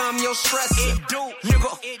to come, your stressing.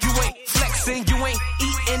 Nigga, you ain't flexing, you ain't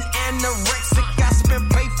eating anorexic. I spend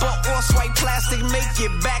paper or swipe plastic, make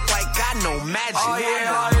it back like I know magic. Oh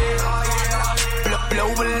yeah, oh yeah, oh yeah.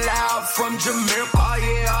 Blow loud from Jamaica. Oh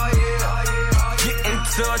yeah, oh yeah. Get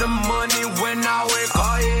into the money when I wake.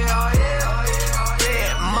 Oh yeah, oh yeah.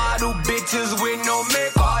 Bad model bitches with no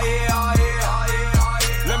makeup. Oh yeah, oh yeah, oh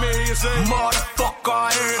yeah. Let me hear you say, motherfucker, oh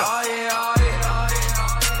yeah, oh yeah, oh yeah.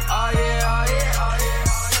 Oh yeah, oh yeah, oh yeah.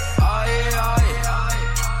 Oh yeah, oh yeah.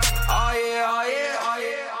 Oh yeah, oh yeah, oh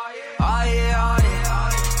yeah. Oh yeah, oh yeah.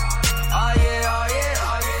 Oh yeah, oh yeah,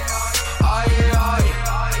 oh yeah. Oh yeah, oh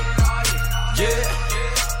yeah. Yeah.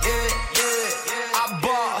 I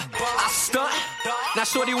ball, I stunt. Now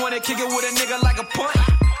shorty wanna kick it with a nigga like a punt.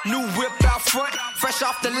 New whip out front, fresh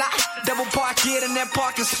off the lot. Double park it in that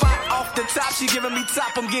parking spot. Off the top, she giving me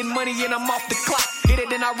top. I'm getting money and I'm off the clock. Hit it,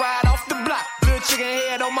 then I ride off the block. Little chicken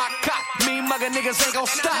head on my cock. Mean mugger niggas ain't gon'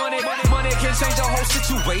 stop. Money can change the whole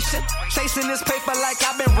situation. Chasing this paper like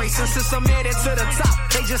I've been racing since I'm headed to the top.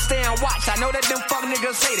 They just stay and watch. I know that them fuck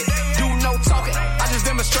niggas hate it. Do no talking, I just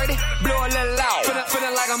demonstrate it. Blow a little loud,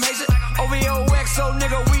 feeling like I'm Haitian. OVOXO,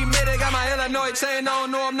 nigga, we made it. Got my Illinois chain on,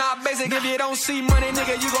 no, I'm not basic. If you don't see money,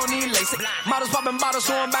 nigga, you gon' need LASIK. Models popping bottles,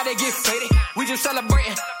 so I'm about to get faded. We just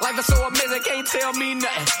celebrating, life is so amazing, can't tell me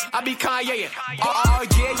nothing. I be Kanye. Oh,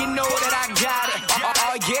 yeah, you know that I got it.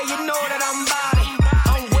 Oh, yeah, you know that I'm about it.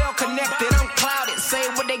 I'm well connected, I'm clouded. Say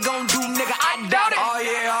what they gon' do, nigga, I doubt it. Oh,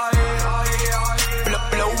 yeah, oh, yeah, oh, yeah, oh,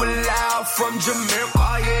 yeah. Blow loud from Jamaica.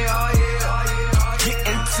 Oh, yeah, oh, yeah, oh, yeah. Get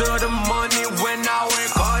into the money when I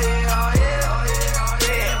wake. Oh, yeah, oh, yeah, oh, yeah.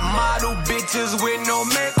 Bad model bitches with no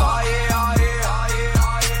makeup. Oh, yeah, oh, yeah, oh,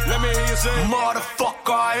 yeah. Let me hear you say,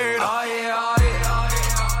 motherfucker, I hate. Oh, yeah, oh, yeah.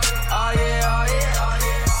 Oh, yeah, oh, yeah.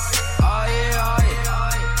 Oh, yeah, oh, yeah.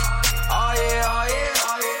 Oh, yeah, oh, yeah. Oh, yeah, oh, yeah.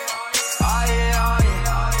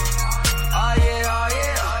 Oh, yeah, oh,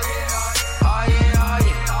 yeah. Oh, yeah, oh,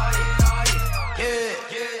 yeah.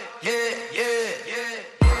 Yeah.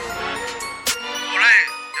 Olé,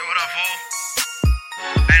 yo, what up, fool?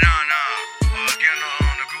 Hey, nah. Getting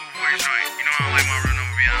on the groove voice joint. You know I don't like my real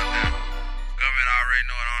number be out there. Government already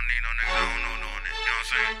know it. I don't need no niggas I don't know doing it. You know what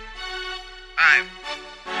I'm saying? Alright.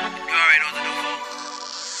 You already know what to do, fool.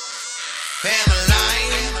 Am I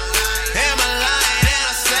lying? Am I lying? And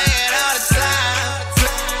I say it all the time.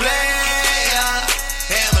 Player.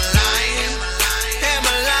 Am I lying? Am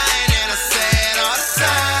I lying? And I say it all the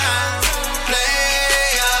time.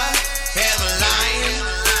 Player. Am I lying?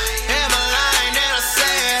 Am I lying? And I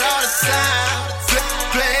say it all the time.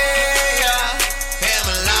 Player. Am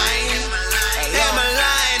I lying? Am I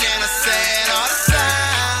lying? And I say it all the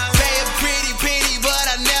time. Pay a pretty penny, but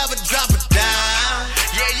I never drop a dime.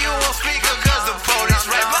 Yeah, you won't speak up 'cause the police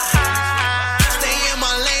right behind. Stay in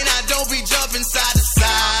my lane, I don't be jumping side to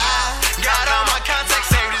side. Got all my contacts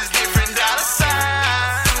saved as different dollar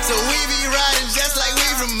signs. So we be riding just like we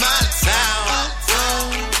from out of town.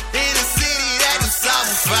 In a city that the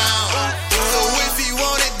South found. So if he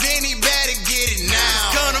want it, then he better get it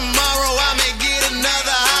now. Come tomorrow, I may get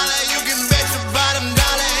another holler. You can bet your bottom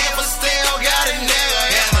dollar if I still got it, nigga.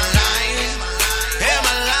 Am I lying? Am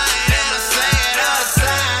I lying? And I say it all the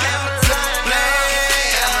time.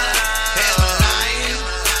 Player. Am I lying?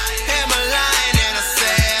 Am I lying? And I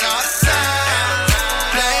say it all the time.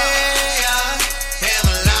 Player. Am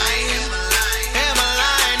I lying? Am I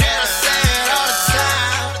lying? And I say it all the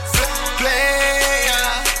time. Player.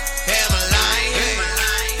 Am I lying?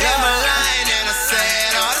 Am I lying? And I say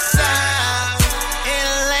it all the time. In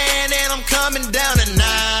the land and I'm coming down to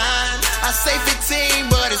 9. I say 15,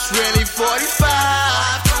 but it's really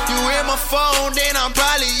 45. You hit my phone, then I'm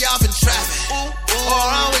probably off in traffic. Or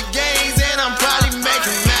I'm with gangs and I'm probably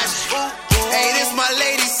making magic. Hey, this my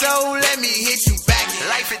lady, so let me hit you back.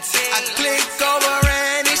 I click over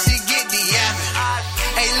and then she get the app.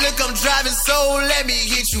 Hey, look, I'm driving, so let me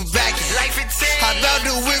hit you back. I thought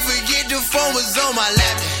the whip, forget the phone was on my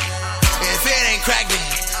lap. If it ain't cracked, then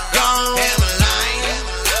gone. Am I lying?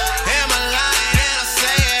 Am I lying? And I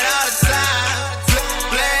say it all the time.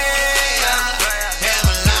 Player. Am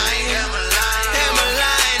I lying? Am I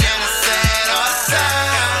lying? And I say it all the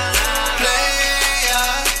time. Player.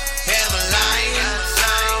 Am I lying?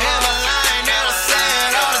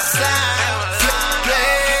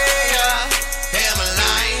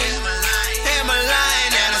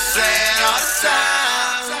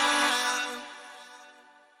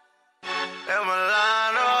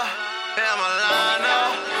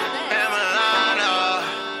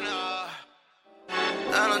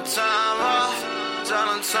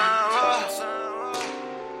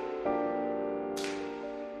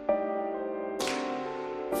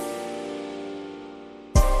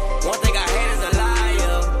 One thing I hate is a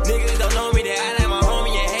liar. Niggas don't know me, they act like my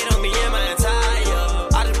homie and hate on me and my attire.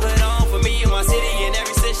 I just put it on for me and my city and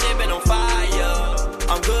every city shit been on fire.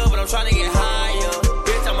 I'm good, but I'm trying to get higher.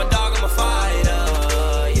 Bitch, I'm a dog, I'm a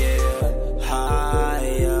fighter. Yeah,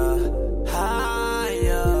 higher,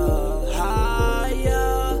 higher,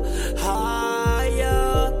 higher,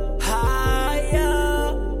 higher,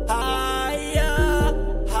 higher, higher,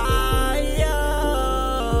 higher.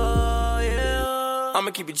 Yeah.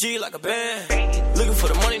 I'ma keep it G like a band. Looking for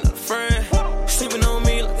the money, not a friend. Sleeping on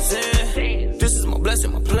me like a Zen. This is my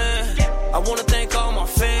blessing, my plan. I wanna thank all my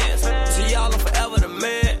fans. See y'all, I'm forever the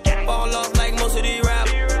man. Fall off like most of these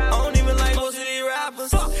rappers. I don't even like most of these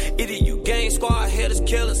rappers. Either you gang squad, hitters,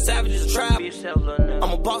 killers, savages, or trappers.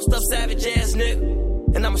 I'm a bossed up savage ass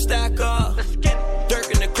nigga. And I'ma stack up. Dirk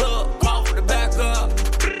in the club, call for the back up.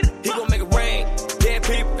 He gon' make it rain. Dead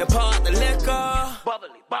people and pour out the liquor.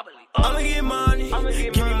 I'ma get money.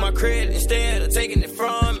 Give me my credit instead of taking it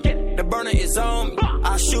from me. The burner is on me.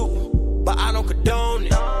 I shoot, but I don't condone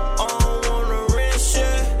it. I don't wanna rent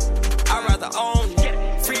shit. I'd rather own it.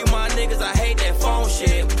 Free my niggas, I hate that phone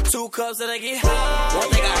shit. 2 cups that I get high. One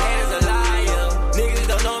thing I hate is a liar. Niggas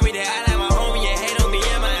don't know me, they act like my homie and hate on me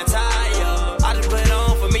and my attire. I just put it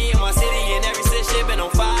on for me and my city and every city shit been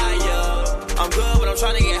on fire. I'm good, but I'm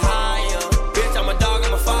trying to get higher. Bitch, I'm a dog,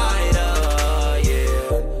 I'm a fighter.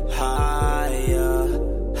 Yeah, higher,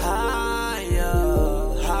 higher,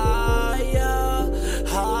 higher,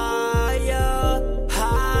 higher,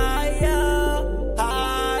 higher,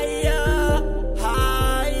 higher,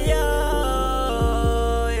 higher.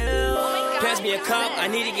 Pass me a cup, I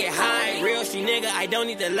need to get high. Real street nigga, I don't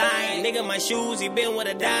need to lie. Nigga, my shoes, he been with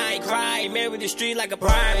a die. Cry, married the street like a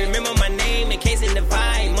bride. Remember my name in case it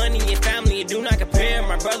divide. Money and family, you do not compare.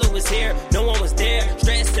 My brother was here, no one was there.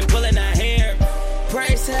 Stressed and pulling our hair.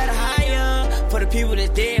 Price set higher for the people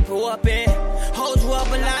that's dead, pull up in. Hold you up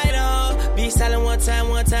a lighter. Be silent one time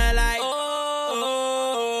like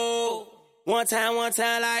oh. One time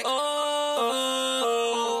like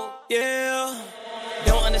oh. Yeah.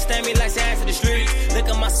 Don't understand me like signs to the streets. Look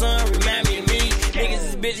at my son, remind me of me. Niggas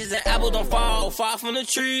is bitches and apples don't fall far from the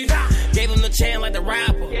tree. Gave him the chance like the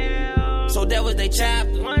rapper. So that was they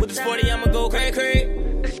chapter. With this 40, I'ma go cray.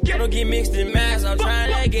 I don't get mixed in mass, I'm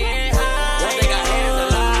trying to get high. One thing I hate is a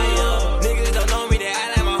liar. Niggas don't know me, they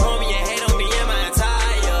act like my homie and hate on me and my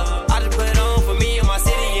attire. I just put it on for me and my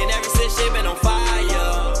city and every city shit been on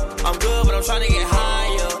fire. I'm good, but I'm trying to get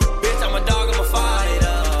higher. Bitch, I'm a dog, I'm a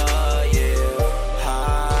fighter. Yeah,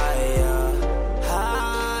 higher,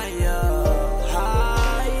 higher,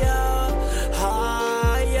 higher,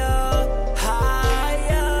 higher,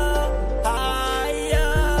 higher, higher,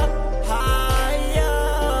 higher.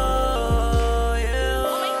 Yeah.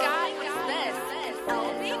 Oh my God, what's this?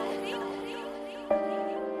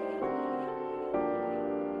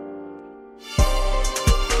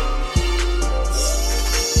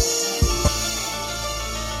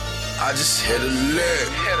 I just hit a lick.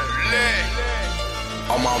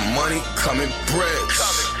 All my money coming bricks.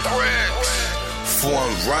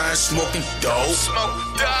 Foreign rhyme, smoking dope.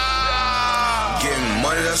 Getting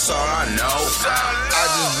money, that's all I know. I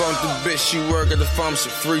just bumped the bitch, she work at the pharmacy,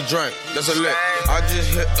 free drink, that's a lick. I just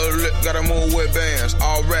hit a lick, gotta move with bands,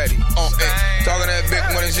 already, on it. Talking that big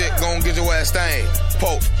money shit, gon' get your ass stained.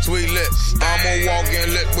 Poke, sweet lips, I'ma walk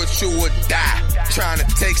in lit, but you would die. Trying to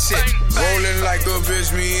take shit, rolling like a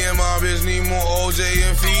bitch, me and my bitch need more OJ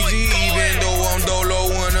and Fiji. Even though I'm dolo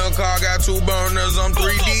in the car, got 2 burners, I'm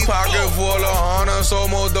 3D. Pocket full of Honda, so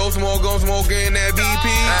more dope, more gon' smoke in that BP.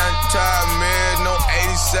 Anti-med, no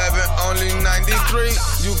 87, only 93.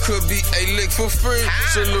 You could be a lick for free.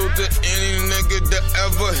 Salute to any nigga that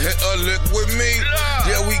ever hit a lick with me.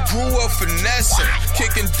 Yeah, we grew up finessing,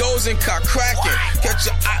 kicking doors and cock cracking. Catch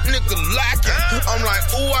a hot nigga lacking. I'm like,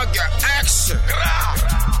 ooh, I got action.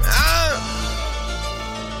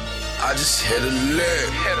 I just hit a lick.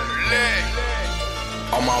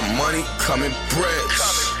 All my money coming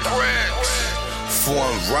bricks.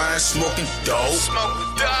 Foreign rhyme, smoking dope.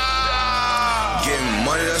 Getting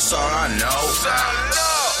money, that's all I know.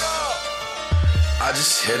 I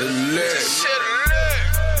just hit a lick.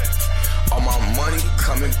 All my money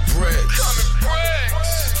coming bricks.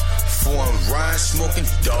 Foreign rhyme, smoking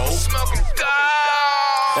dope.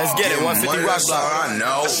 Let's get it, 150 Rock Block. I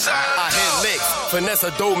know. I hit licks. Finesse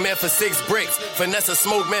a dope man for 6 bricks. Finesse a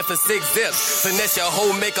smoke man for 6 zips. Finesse your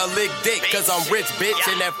hoe, make a lick dick. Cause I'm rich, bitch.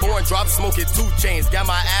 And that foreign drop smoking 2 chains. Got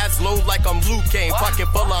my ass low like I'm Luke Kane. Pocket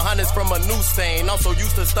full of hundreds from a new stain. I'm so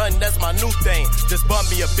used to stunting, that's my new thing. Just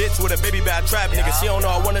bump me a bitch with a baby bad trap nigga. She don't know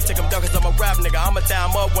I wanna take him down cause I'm a rap nigga. I'ma tie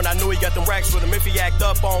him up when I knew he got them racks with him. If he act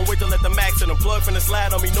up, I don't wait to let the max in him. Plug from the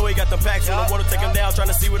slide on me, know he got them packs in him. Wanna take him down,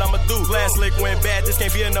 tryna see what I'ma do. Last lick went bad, this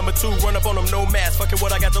can't be a number 2. Run up on him, no mask, fucking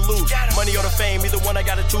what I got to lose. Money or the fame, either one I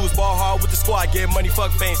gotta choose. Ball hard with the squad, get money,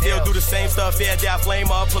 fuck fame. Still do the same stuff, yeah, die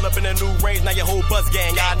flame up. Pull up in a new range, now your whole bus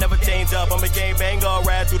gang. I never change up, I'm a gang banger.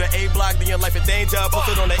 Ride through the A block, the life in danger.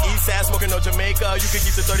 Posted on the east side, smoking on Jamaica. You can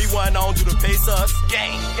keep the 31, I don't do the pesos.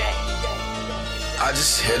 Gang. I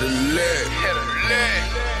just hit a lick.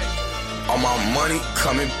 All my money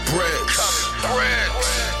coming bricks.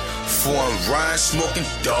 Foreign rhyme, smoking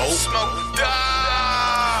dope.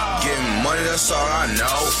 Getting money, that's all I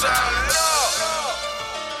know.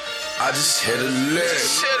 I just hit a lick.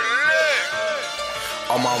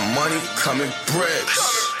 All my money coming bricks.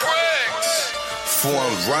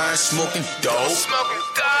 Foreign rhyme, smoking dope.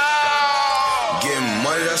 Getting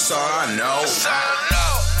money, that's all I know.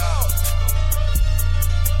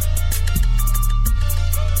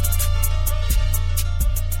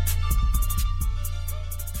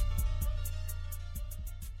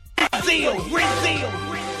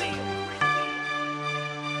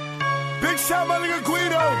 Big shout, my nigga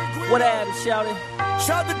Guido. What happened, shouting?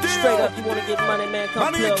 Shout the deal. Straight up, you wanna get money, man?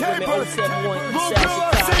 Come plug with me. 071 Lil' South Bill,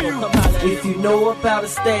 I see Chicago. you. Come holler. If you know about a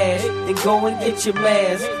stash, then go and get your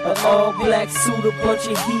mask. An all black suit, a bunch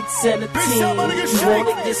of heat, set a team. You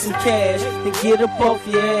wanna get some cash, then get up off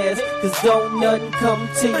your ass. Cause don't nothing come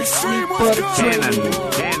to your sleep but a dream.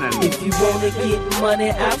 If you wanna get money,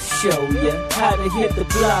 I'll show you how to hit the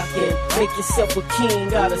block and make yourself a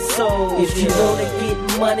king out of soul. If you wanna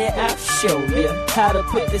get money, I'll show you how to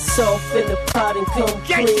put this off in the pot and come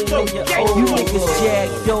clean on your own. You niggas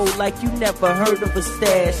jacked dough like you never heard of a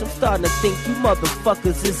stash. I'm starting to think you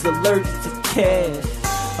motherfuckers is allergic to cash.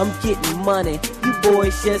 I'm getting money, you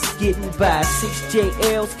boys just getting by.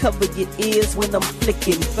 6JLs cover your ears when I'm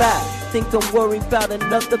flicking by. Think I'm worried about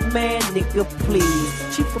another man, nigga,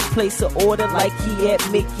 please. Chief will place an order like he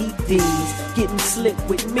at Mickey D's. Getting slick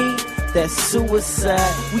with me, that's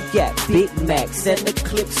suicide. We got Big Macs and the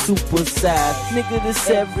clip super size. Nigga, this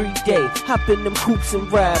every day. Hop in them coops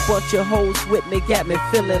and ride. Bunch of hoes with me, got me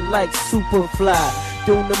feeling like Superfly.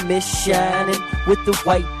 Doing the mist shining with the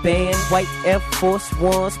white band. White Air Force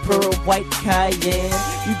Ones, pearl white Cayenne.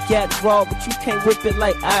 You got raw, but you can't whip it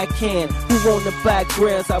like I can. Who wanna buy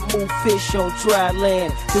grills? I move fish on dry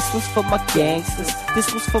land. This was for my gangsters,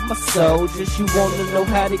 this was for my soldiers. You wanna know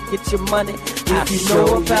how to get your money? If you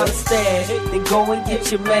know about a stash, then go and get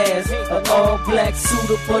your mask. An all black suit,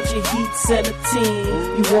 a bunch of heat, set a team.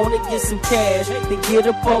 You wanna get some cash, then get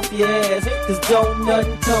up off your ass. Cause don't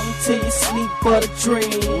nothing come to your sleep but a dream.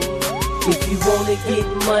 If you wanna get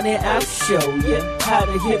money, I'll show you how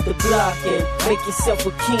to hit the block and make yourself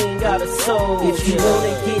a king out of soul. If you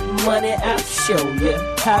wanna get money, I'll show you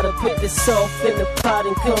how to put this off in the pot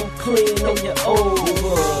and come clean on your own.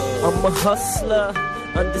 I'm a hustler,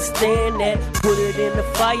 understand that. Put it in the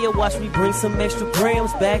fire, watch me bring some extra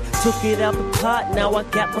grams back. Took it out the pot, now I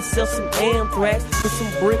got myself some anthrax. Put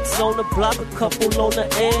some bricks on the block, a couple on the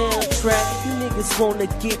Amtrak. You niggas wanna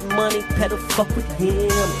get money, better fuck with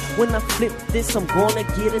him. When I flip this, I'm gonna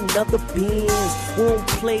get another Benz. Won't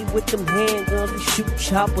play with them handguns, we shoot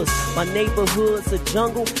choppers. My neighborhood's a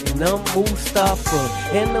jungle, and I'm Mustafa.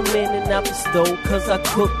 And I'm in and out the stove, cause I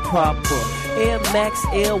cook proper. Air Max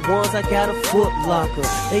L1s, I got a Foot Locker.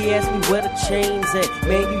 They asked me where the chains at,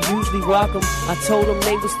 man, you usually rock them. I told them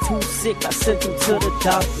they was too sick, I sent them to the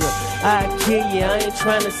doctor. I kill you, I ain't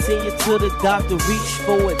trying to send you to the doctor. Reach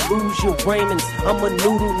for it, lose your Raymonds, I'm a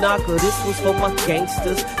noodle knocker. This was for my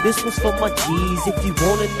gangsters, this was for my G's. If you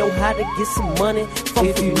wanna know how to get some money, fuck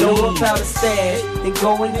if you know about a stash, then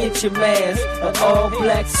go and get your mask. An all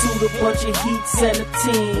black suit, a bunch of heat, set a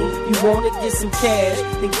team. You wanna get some cash,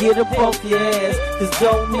 then get up off your ass. Cause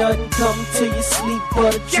don't nothing come to your sleep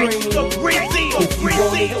but a dream. If you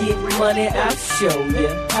wanna get money, I'll show you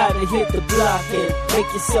how to hit the block and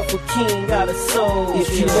make yourself a king out of soul. If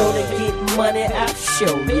you wanna get money, I'll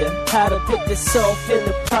show you how to put this off in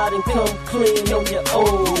the pot and come clean on your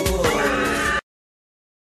own.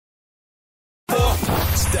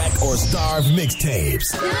 Stack or Starve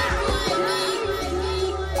mixtapes.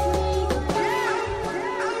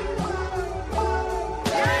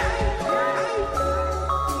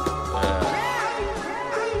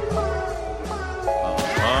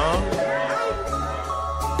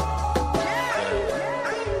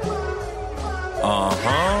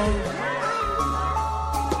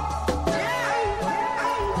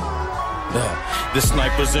 The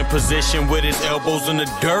sniper's in position with his elbows in the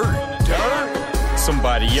dirt.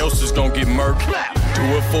 Somebody else is gonna get murked. Do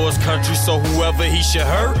it for his country, so whoever he should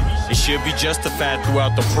hurt, it should be justified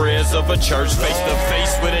throughout the prayers of a church. Face to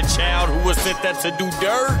face with a child who was sent there to do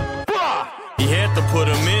dirt. He had to put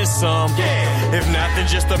him in some. If not, then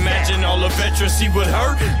just imagine all the veterans he would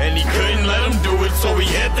hurt. And he couldn't let him do it, so he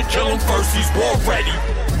had to kill him first. He's war ready.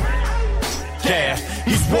 Yeah,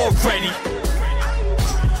 he's war ready.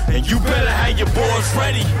 And you better have your boys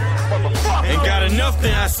ready. Ain't got enough,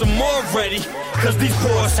 then have some more ready. Cause these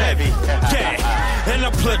boys heavy. Yeah, and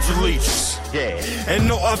I pledge allegiance. And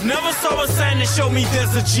no, I've never saw a sign that showed me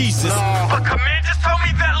there's a Jesus. But command just told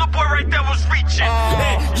me that little boy right there was reaching.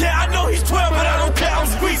 And yeah, I know he's 12, but I don't care. I'm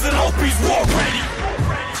squeezing. Hope he's war ready.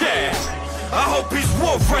 Yeah, I hope he's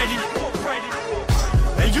war ready.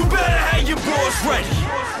 And you better have your boys ready.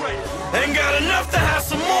 Ain't got enough to have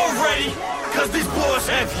some more ready. Cause these boys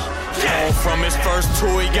heavy. Yeah. From his first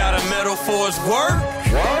tour, he got a medal for his work.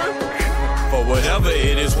 For whatever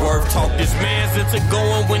it is worth, talked his mans into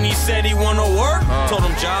going when he said he wanna work. Told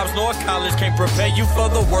him jobs nor college can't prepare you for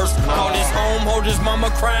the worst. Called his home, hold his mama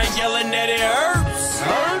crying, yelling that it hurts.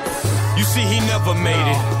 You see, he never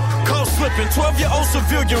made it. Caught slipping, 12-year-old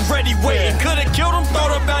civilian ready, waiting. Could've killed him,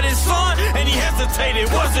 thought about his son, and he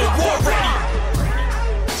hesitated. Wasn't war ready.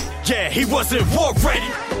 Yeah, he wasn't war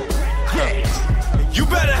ready. You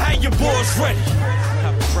better have your boys ready.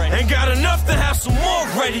 Ain't got enough to have some more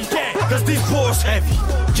ready. Cause these boys heavy.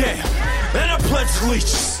 Yeah, and I pledge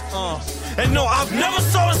allegiance. And no, I've never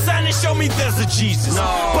saw a sign that showed me there's a Jesus.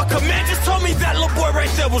 But command just told me that little boy right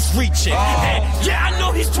there was reaching. And yeah, I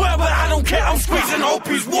know he's 12, but I don't care. I'm squeezing. Hope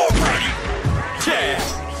he's war ready. Yeah,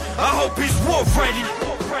 I hope he's war ready.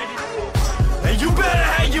 And you better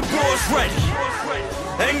have your boys ready.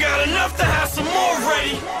 Ain't got enough to have some more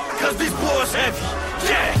ready. Cause these boys heavy.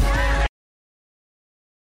 Yeah.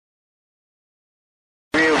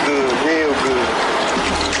 Real good, real good.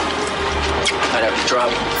 I'd have to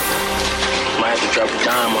drop it. Might have to drop a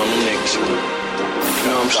dime on them niggas. You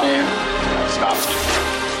know what I'm saying? Stop it.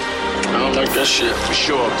 I don't like that shit. For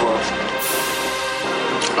sure, bro.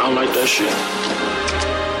 I don't like that shit.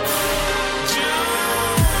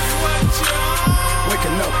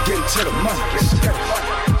 Waking up, getting to the money.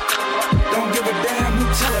 Don't give a damn who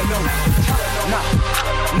telling them.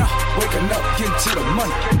 Nah, waking up, getting to the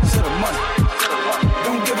money.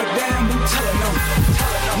 Don't give a damn who telling them.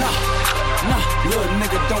 Nah, little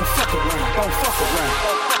nigga, don't fuck around.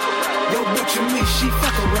 Yo, bitch and me, she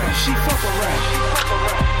fuck around.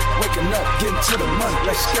 Waking up, getting to the money.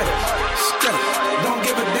 Let's get it. Don't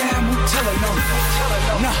give a damn who telling them.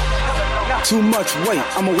 Nah. Too much weight,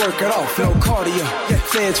 I'ma work it off, no cardio.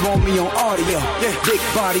 Feds want me on audio. Big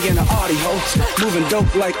body in the audio. Moving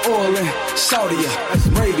dope like oil in Saudi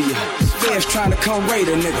Arabia. Feds trying to come raid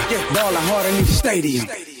a nigga. Ballin' hard in the stadium.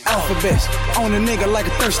 Alphabets, on a nigga like a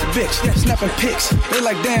thirsty bitch. Snapping pics, they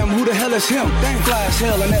like damn, who the hell is him? Fly as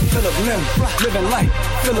hell in that Philip Lim. Living life,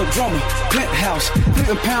 Philip Drummer, penthouse.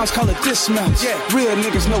 50 pounds, call it dismount. Real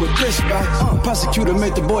niggas know what this about. Prosecutor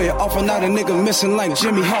made the boy an offer, now the nigga missing like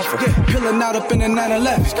Jimmy Hoffa. Pillin' out up in the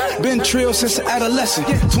 911. Been trill since adolescent.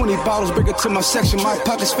 20 bottles bigger to my section. My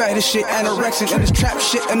pockets fat, this shit anorexic. And this trap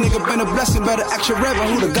shit, a nigga been a blessing. Better act your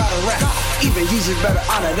reverend, who the god of rap. Even Yeezy better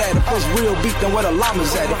honor that. If it's real beat, then where the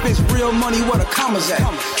llamas at? If it's real money, where the commas at?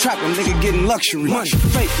 Trapping nigga getting luxury.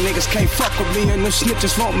 Fake niggas can't fuck with me, and them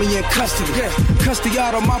snitches want me in custody. Custody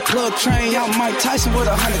out on my plug train, out Mike Tyson with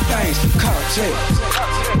 100 things. Cartel.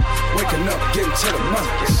 Waking up, getting to the money.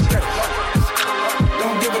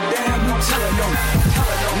 Don't give a damn who telling them.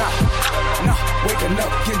 Nah. Waking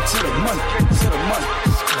up, getting to the money.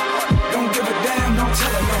 Don't give a damn who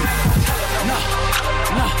telling them.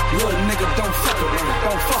 Nah. Little nigga, don't fuck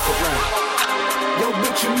around. Yo,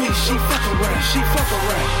 bitch and me, she fuck around.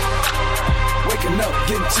 Waking up,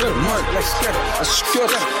 getting to the money. Let's get it.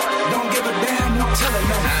 Don't give a damn who telling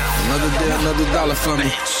them. Another day, another dollar for me.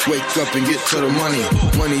 Wake up and get to the money.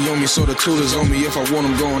 Money on me, so the tutors on me. If I want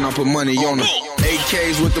them going, I put money on them.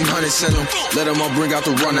 AKs with them hundreds in them. Let them all bring out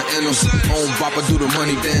the runner in them. On Bopper do the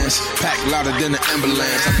money dance. Pack louder than the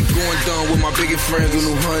ambulance. I be going done with my biggest friends. Do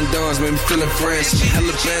new Honduns, made me feeling friends.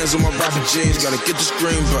 Hella bands on my rapper jeans. Gotta get the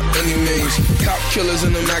stream by any means. Cop killers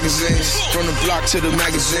in the magazines. From the block to the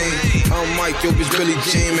magazine. I'm Mike like yo bitch Billie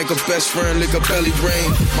Jean. Make a best friend lick a belly ring.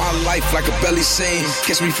 My life like a belly scene.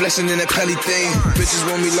 Catch me flexing in that pelly thing. Bitches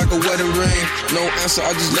want me like a wedding ring. No answer,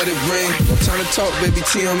 I just let it ring. No time to talk, baby,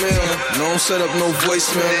 TML. No set up, no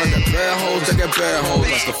voicemail. I got bad hoes, I got bad hoes.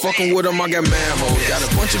 I still fucking with them, I got mad hoes. Got a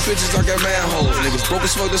bunch of bitches, I got mad hoes. Niggas broke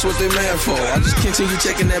as fuck, that's what they mad for. I just continue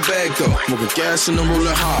checking that bag though. Smoking gas and I'm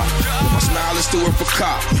rolling hot. My smile is still worth a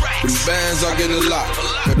cop. Them bands, I get a lot.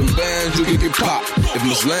 For them bands, you can get popped. If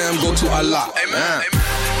Muslim, go to Allah. Amen.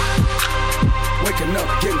 Waking up,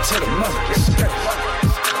 getting to the money.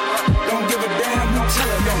 Don't give a damn, no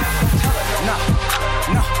telling them. Nah.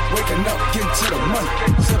 Waking up, getting to the money.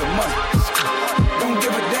 Don't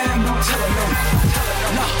give a damn, no telling them.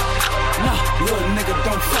 Nah. Little nigga,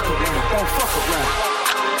 don't fuck around.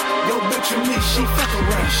 Yo, bitch and me, she fuck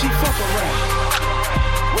around.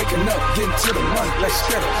 Waking up, getting to the money. Let's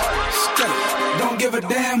get it. Don't give a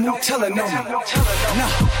damn, who telling them. Nah.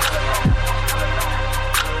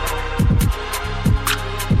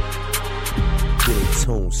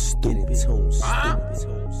 Tone stupid.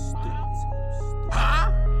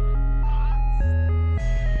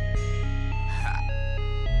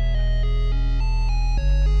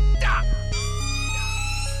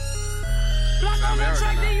 Block on the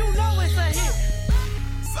track, then you know it's a hit.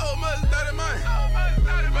 So much dirty money.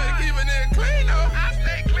 But keeping it clean, though. I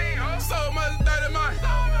stay clean, ho. So much dirty money.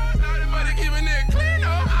 But keeping it clean, though.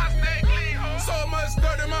 I stay clean, ho. So much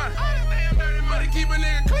dirty money. But keeping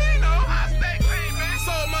it clean, though. I stay clean, man.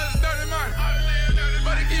 So much dirty money.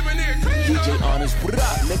 But keeping it clean, though. DJ Honest, what up,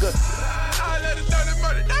 nigga? I let it dirty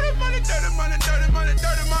money. Dirty money. I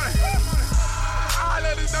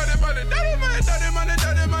let it dirty money.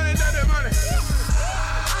 Dirty money.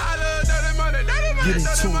 I love dirty money. Getting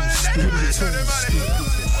too stupid. So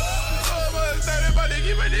much dirty money,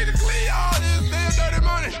 keep a nigga clean all this damn dirty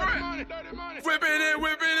money. Whipping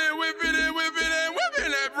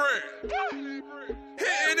that bread.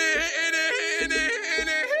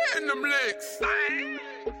 Hitting them legs.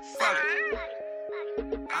 Fuck it.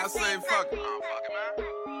 I say fuck it.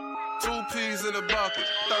 2 peas in the bucket,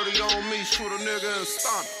 30 on me, shoot a nigga in the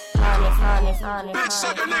stomach. Bitch,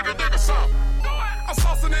 suck a nigga something. I'm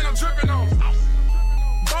saucing and I'm dripping on.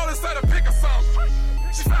 Ballin' said a pick or something.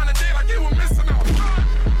 She found a dick like it was missing on.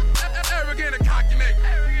 Arrogant and cocky nigga.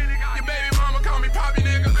 Your baby mama call me poppy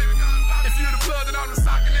nigga. If you the plug, then I'm the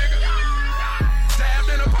soccer nigga. Dabbed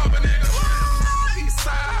in a pumper nigga. East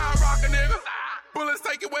side high rocker nigga. Bullets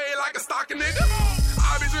take it away like a stalker nigga.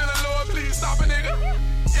 I be drilling Lord, please stop a nigga.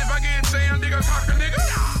 If I get jammed, nigga, cock a nigga.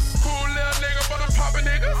 Cool little nigga, but I'm poppin'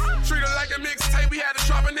 nigga. Treat her like a mixtape, we had to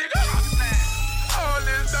drop a nigga. All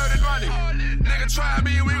this dirty money. Nigga try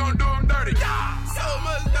me, we gon' do him dirty. So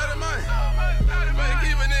much dirty money. But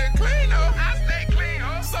keeping it clean, though. I stay clean,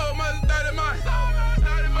 ho. So much dirty money.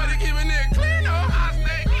 But keeping it clean, though. I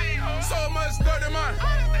stay clean, ho. So much dirty money.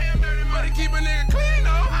 But keeping it clean,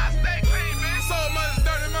 though. I stay clean, man. So much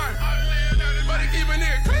dirty money. But keeping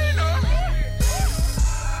it clean, though.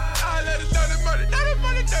 I let it dirty money. I let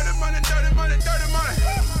it dirty money.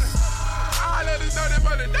 I love dirty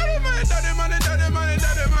money. Dirty money.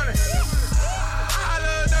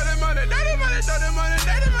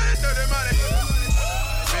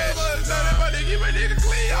 Keep a nigga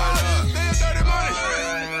clean.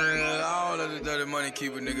 All of the dirty money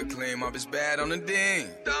keep a nigga clean. My bitch bad on the ding.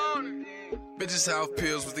 Bitches South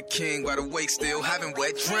pills with the king by the wake still having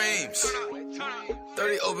wet dreams.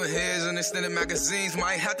 30 open heads and extended magazines,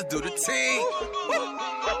 might have to do the team.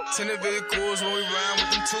 Tinted vehicles when we ride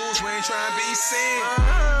with them tools, we ain't trying to be seen.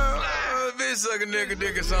 Bitch suck a nigga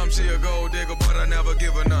dick or something, she a gold digger, but I never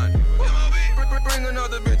give her none. Bring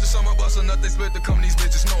another bitch or something, bust a nut, they split the company, these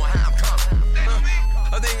bitches know how I'm coming.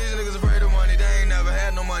 I think these niggas afraid of money, they ain't never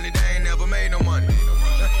had no money, they ain't never made no money.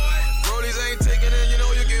 Rollies ain't taking in, you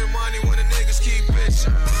know you get money when the niggas keep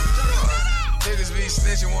bitching. Niggas be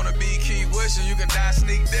snitching, wanna be keep wishing, you can die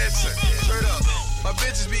sneak dissing. Straight up, my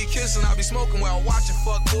bitches be kissing, I be smoking while watching,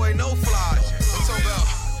 fuck boy, no flies. I'm talking about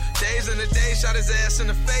days in the day, shot his ass in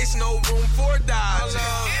the face, no room for dodge.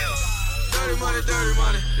 Dirty money.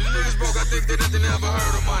 These niggas broke, I think they never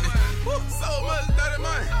heard of money. So much dirty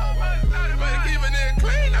money. But keeping it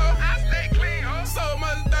clean, though. I stay clean, ho. So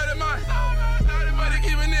much dirty money. But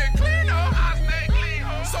keeping it clean, though. I stay clean,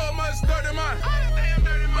 ho. So much dirty money.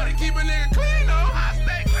 But keeping it clean, though. I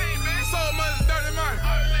stay clean, man. So much dirty money.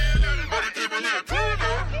 But keeping it clean,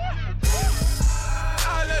 though.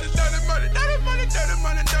 I let it dirty money. I let it dirty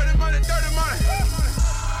money.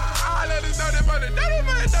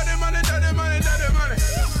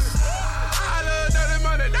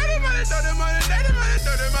 I love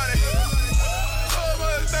dirty money. So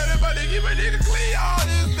much dirty money, keep a nigga clean, all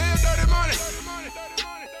this damn dirty money.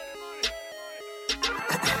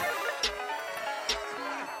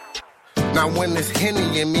 Now when it's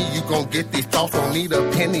Henny in me, you gon' get these thoughts. Don't need a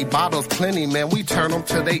penny, bottles plenty, man. We turn them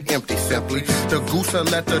till they empty simply. The goose'll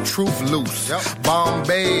let the truth loose.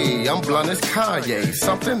 Bombay, I'm blunt as Kanye.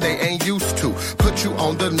 Something they ain't used to. Put you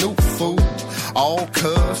on the new food. All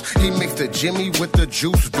cuz he mixed the Jimmy with the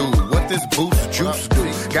juice, dude. What this boost juice do?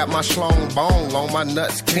 Got my schlong bone on my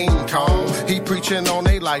nuts, King Kong. He preaching on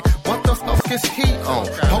they like, what the fuck is he on?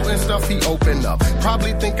 Potent stuff he opened up.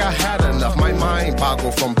 Probably think I had enough. My mind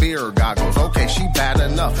boggle from beer goggles. Okay, she bad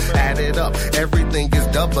enough. Add it up. Everything is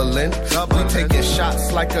doubling. We taking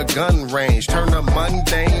shots like a gun range. Turn the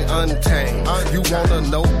mundane untamed. You wanna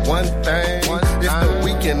know one thing? It's the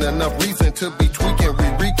weekend, enough reason to be tweaking. We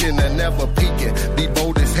reeking and never peaking. Be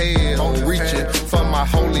bold as hell, reaching for my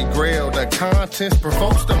holy grail. The contents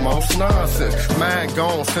provokes the most nonsense. Mind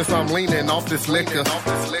gone since I'm leaning off this liquor.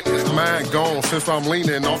 Mind gone since I'm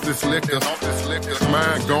leaning off this liquor.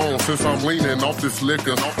 Mind gone since I'm leaning off this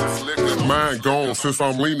liquor. Mind gone since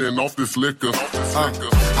I'm leaning off this liquor.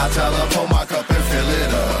 I tell her, pull my cup and fill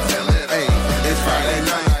it up. Hey, it's Friday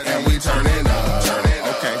night and we turning up.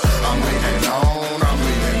 Okay, I'm leaning on, I'm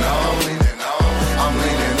leaning on. I'm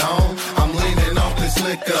leaning on, I'm leaning off this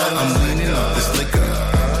liquor. I'm leaning off this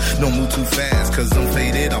liquor. Don't move too fast, cause I'm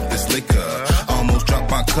faded off this liquor. Almost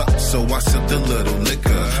dropped my cup, so I sipped a little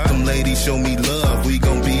liquor. Them ladies show me love, we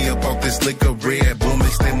gon' be up off this liquor. Red Bull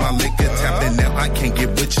mixed in my liquor, tapping out, I can't get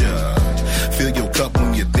with ya. Fill your cup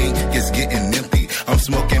when you think it's getting empty. I'm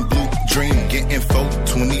smoking blue dream, getting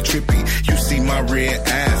 420 trippy. You see my red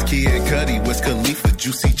eyes, Kid Cudi, Wiz Khalifa,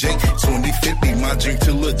 Juicy J, 2050. My drink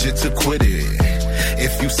too legit to quit it.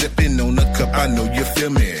 If you sipping on a cup, I know you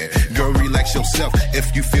feel me. Girl, relax yourself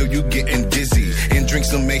if you feel you getting dizzy. And drink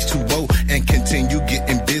some H2O and continue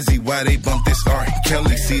getting busy. While they bump this R.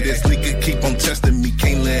 Kelly, see this liquor keep on testing me.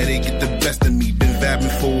 Can't let it get the best of me. Been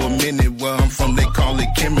vibing for a minute. Where I'm from, they call it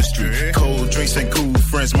chemistry. Cold drinks and cool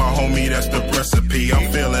friends, my homie, that's the recipe.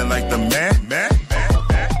 I'm feeling like the man.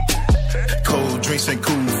 Cold drinks and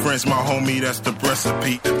cool friends, my homie, that's the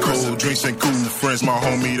recipe. Cold drinks and cool friends, my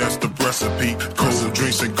homie, that's the recipe. Cold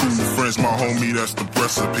drinks and cool friends, my homie, that's the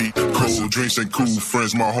recipe. Cold drinks and cool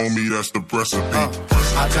friends, my homie, that's the recipe.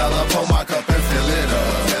 I tell her, pull my cup and fill it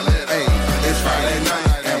up. Hey, it's Friday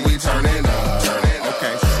night and we turning up.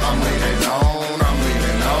 Okay, I'm leaning on, I'm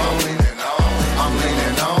leaning on. I'm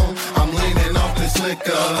leaning on, I'm leaning off this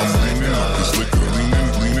liquor. I'm leaning off this liquor,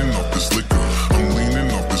 leaning off this liquor. I'm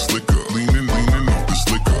leaning off this liquor.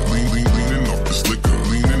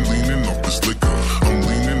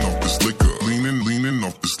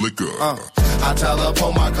 I tell her,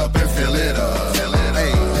 pull my cup and fill it up.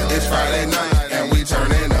 Hey, it's Friday night and we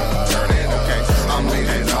turning up. Okay, I'm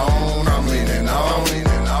leaning on, I'm leaning on.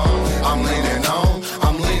 I'm leaning on,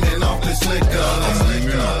 I'm leaning off this liquor. I'm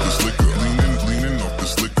leaning off this liquor, leaning off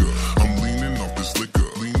this liquor. I'm leaning off this liquor,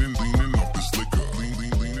 leaning off this liquor,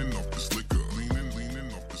 leaning off this liquor, leaning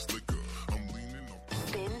off this liquor. I'm leaning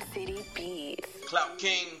off. Sin City Beats. Clout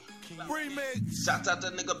King. Remix. Shout out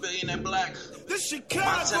that nigga Billionaire Black. This Chicago.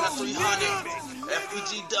 Montana 300.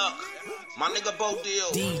 FPG Duck. My nigga Bo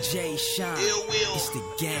Deal. DJ Shine. Ill Will. It's the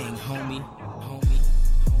gang, homie.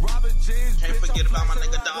 Can't forget about my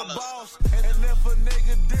nigga Dollars. And if a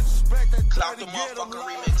nigga disrespect that Clout the motherfucking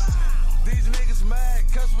remix. These niggas mad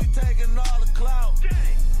cause we taking all the clout.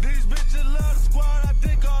 These bitches love the squad, I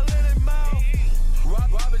think all in their mouth.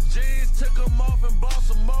 Robert G's took them off and bought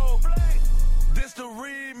some more. This the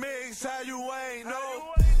remix, how you ain't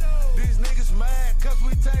know. These niggas mad cause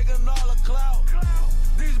we taking all the clout.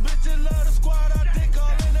 These bitches love the squad, I think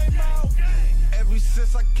all in their mouth. Ever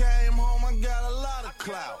since I came home, I got a lot of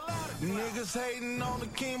clout. Niggas hating on the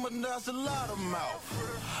king, but that's a lot of mouth.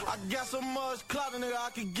 I got so much clout, nigga, I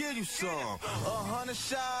could give you some. 100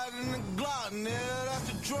 shots in the Glock, nigga, that's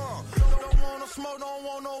the drum. Don't want no smoke, don't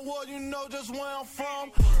want no war, you know just where I'm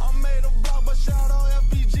from. I made a block, but shout out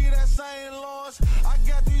FPG, that's St. Lawrence. I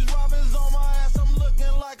got these robins on my ass, I'm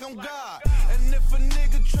looking like I'm God. And if a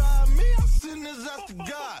nigga try me, I send his ass to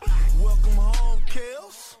God. Welcome home,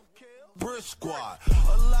 Kills. Brick Squad.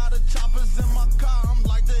 A lot of choppers in my car, I'm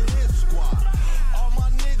like the hit squad. All my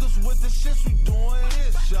niggas with the shits, we doing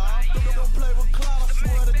this, y'all. Don't play with clout, I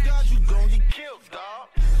swear to God, you gon' get killed, dawg.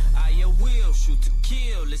 I will shoot to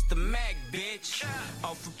kill, it's the Mac, bitch.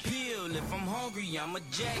 Off a pill, if I'm hungry, I'ma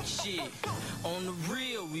jack shit. On the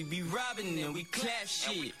real, we be robbing and we clap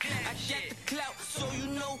shit. I got the clout, so you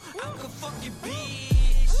know I could fuck your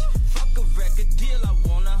bitch. Fuck a record deal, I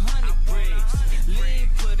want 100 bricks. Lean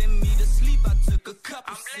putting me to sleep, I took a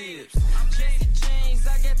couple sips. Jesse James,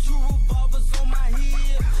 I got 2 revolvers on my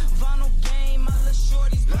hip. Vinyl game, my little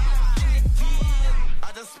shorties back in the dip.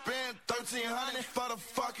 I just spent $1,300 for the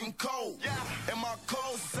fucking coat.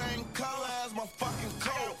 where's my fucking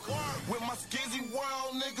coat? With my skizzy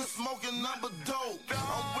world niggas smoking number dope.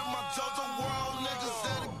 I'm with my JoJo world niggas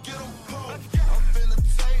there to get them poked. I'm finna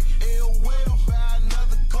take ill will, buy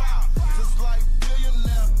another cloud. Just like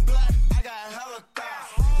billionaire black, I got hella thighs.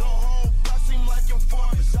 Your whole block seem like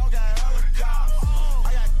informants, y'all got hella cops.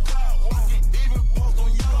 I got clout, I can even post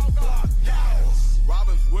on yellow block.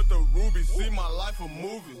 Robins with the ruby, see my life a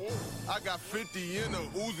movie. I got 50 in a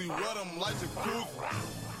Uzi, wet them like jacuzzi.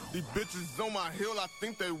 These bitches on my hill, I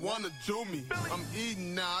think they wanna Jew me. I'm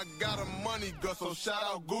eating now, I got a money gut, so shout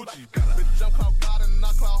out Gucci. Bitch, I'm clout God and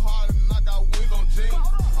I clout hard and I got wings on jeans.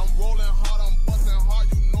 I'm rolling hard, I'm busting hard,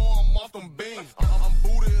 you know I'm off them beans. I'm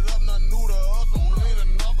booted up, nothing new to us, I'm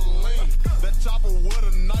leaning off the lean. That chopper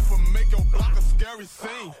with a knife will make your block a scary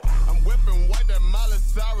scene. I'm whipping white, that Miley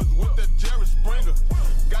Cyrus with that Jerry Springer.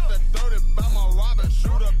 Got that 30 by my Robin,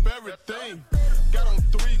 shoot up everything. Got on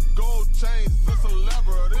 3 gold chains, a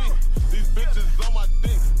celebrity. These bitches on my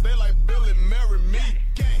dick, they like Billy, marry me.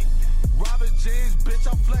 Gang. Robert G's, bitch,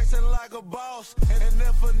 I'm flexing like a boss. And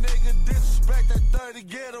if a nigga disrespect that 30,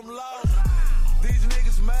 get him lost. These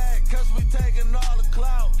niggas mad, cause we taking all the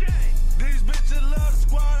clout. These bitches love the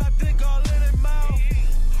squad, I think all in their mouth.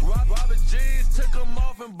 Robert G's took them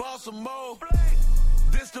off and bought some more.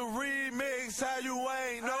 This the remix, how you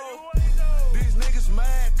ain't know. These niggas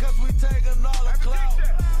mad, cause we taking all the clout.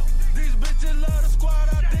 These bitches love the squad,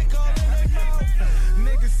 I think all in their mouth.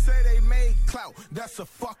 Niggas say they made clout, that's a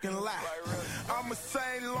fucking lie. I'm a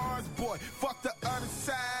St. Lawrence boy, fuck the other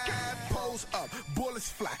side. Pose up, bullets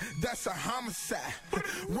fly, that's a homicide.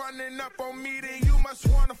 Running up on me, then you must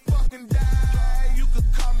wanna fucking die. You could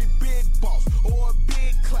call me Big Boss or a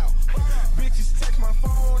Big Clout. Bitches text my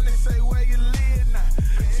phone and say where you live now.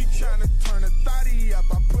 She tryna turn the thotty up,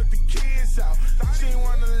 I put the kids out. She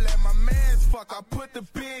wanna let my mans fuck, I put the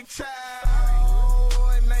big child.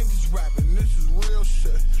 Oh, and ain't just rapping, this is real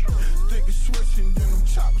shit. Think it's switching, then them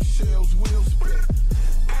chopper shells will split.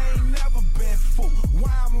 I ain't never been fooled,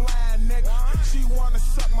 why I'm lying, nigga? She wanna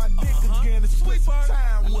suck my dick again and split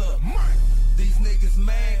time with her. These niggas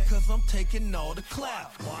mad cause I'm taking all the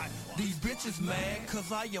clout. These bitches mad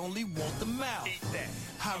cause I only want the mouth.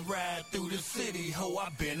 I ride through the city, ho, I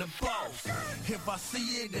been a boss. If I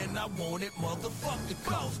see it and I want it, motherfuck the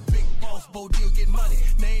cost. Big boss, Bo deal, get money.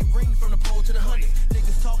 Name ring from the pole to the honey.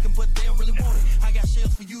 Niggas talking but they don't really want it. I got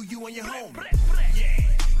shells for you, you and your homie. Yeah,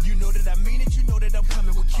 you know that I mean it, you know that I'm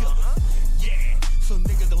coming with killers. Yeah, so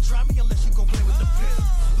nigga don't try me unless you gon' play with the pill.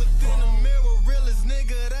 Looked in the mirror, realest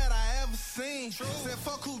nigga that I ever seen. Said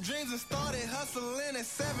fuck who dreams and started hustling at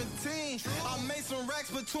 17. I made some racks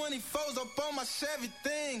for 24s up on my Chevy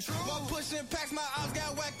thing. While pushing packs, my ops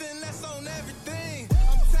got whacked and that's on everything.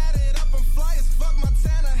 I'm tatted up and fly as fuck, my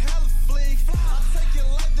tanner hella flee. I'll take your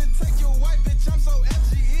life, then take your wife, bitch, I'm so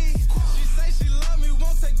FGE. She say she love me,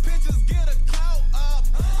 won't take pictures, get a clout up.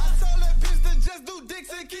 I told that bitch to just do dicks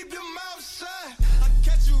and keep your mouth shut. I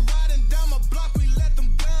catch you riding down my block, we let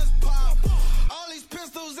them guns pop. All these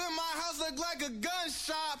pistols in my house look like a gun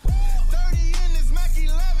shop. 30 in this Mac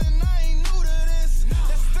 11, I ain't new to this.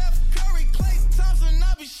 That Steph Curry, Klay Thompson,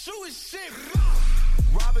 I be shooting shit.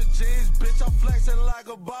 Robert G's, bitch, I'm flexing like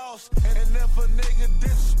a boss. And if a nigga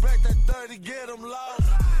disrespect that 30, get him lost.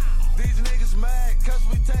 These niggas mad, cause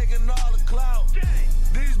we taking all the clout.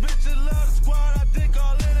 These bitches love the squad, I think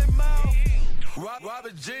all in their mouth.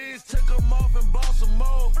 Robert G's took them off and bought some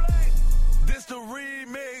more. This the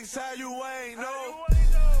remix, how you ain't know.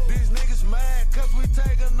 These niggas mad, cause we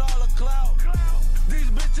taking all the clout. These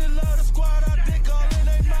bitches love the squad, I think all in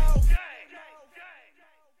their mouth.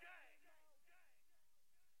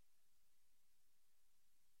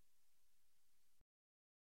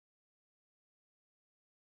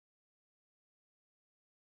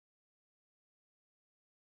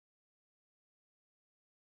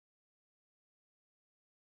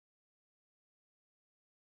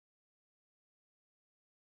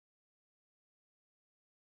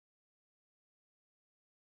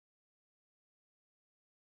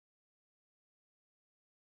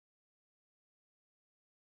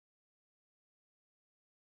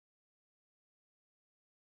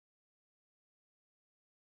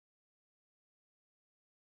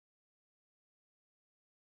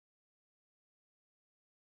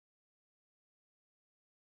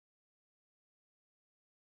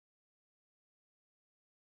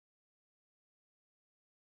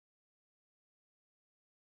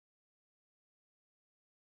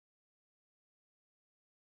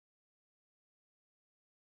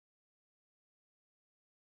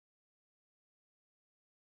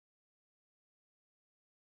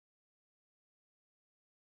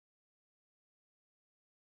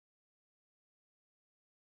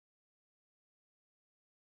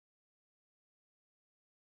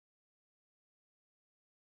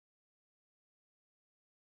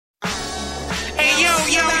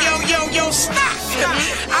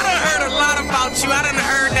 about you. I done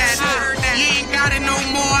heard that. You ain't got it no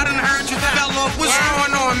more. I done heard you fell off. What's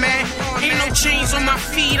going on, man? Ain't no chains on my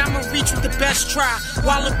feet. I'ma reach with the best try.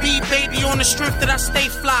 Wallaby, baby, on the strength that I stay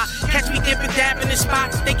fly. Catch me dipping, dabbing in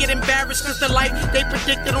spots. They get embarrassed cause the life they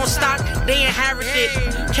predicted on stock, they inherited.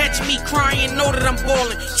 Catch me crying, know that I'm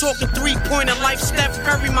ballin'. Talking 3-pointer life, Steph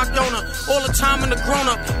Curry, my donor. All the time in the grown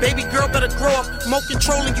up. Baby girl better grow up. More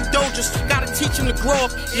controlling you dojas. Gotta teach him to grow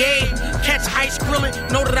up. Yeah, catch ice grilling,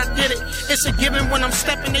 know that I did it. It's a given when I'm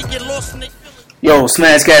stepping, they get lost and they. Yo,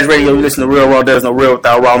 Smash Cash Radio, you listen to Real Raw, there's no real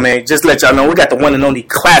without raw, man. Just let y'all know, we got the one and only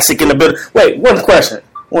Classic in the building. Wait, one question,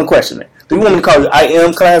 man. Do you want me to call you I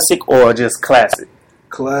Am Classic or just Classic?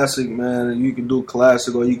 Classic, man. You can do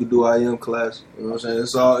Classic or you can do I Am Classic. You know what I'm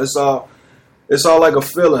saying? It's all like a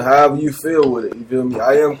feeling, however you feel with it. You feel me?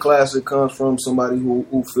 I Am Classic comes from somebody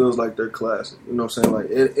who feels like they're classic. You know what I'm saying?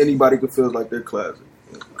 Like, anybody can feel like they're classic.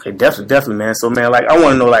 Okay, definitely, man. So, man, like, I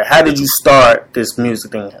want to know, like, how did you start this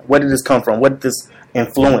music thing? Where did this come from? Where did this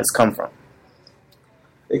influence come from?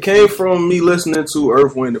 It came from me listening to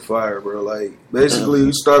Earth, Wind, and Fire, bro. Like, basically,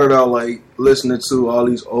 we started out, like, listening to all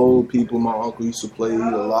these old people. My uncle used to play a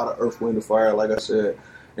lot of Earth, Wind, and Fire, like I said.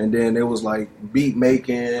 And then it was, like, beat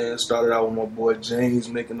making. Started out with my boy James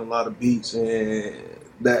making a lot of beats. And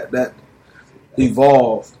that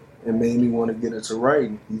evolved and made me want to get into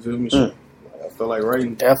writing. You feel me? So, I feel like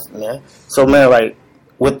writing. Definitely, man. So, man, like,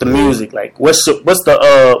 with the music, like, what's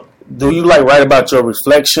the do you like write about your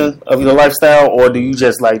reflection of your lifestyle, or do you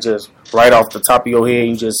just write off the top of your head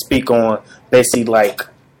and you just speak on basically like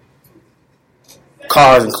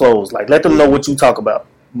cars and clothes? Like, let them know what you talk about.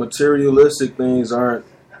 Materialistic things aren't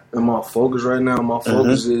in my focus right now. My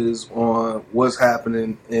focus is on what's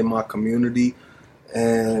happening in my community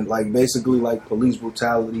and like basically like police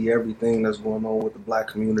brutality, everything that's going on with the black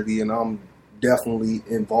community, and I'm definitely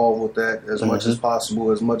involved with that as much as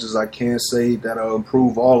possible, as much as I can say that I'll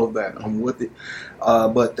improve all of that. I'm with it,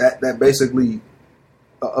 but that basically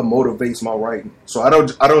motivates my writing. So I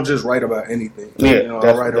don't just write about anything. Yeah,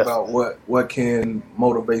 I write about what can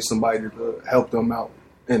motivate somebody to help them out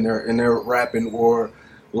in their rapping or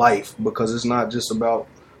life, because it's not just about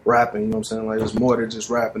rapping. You know what I'm saying? Like, it's more than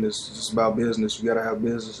just rapping. It's just about business. You gotta have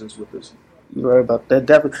businesses with this. You're right about that,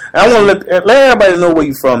 definitely. I want to let everybody know where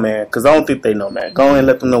you from, man, because I don't think they know, man. Go ahead and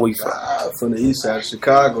let them know where you from. From the east side of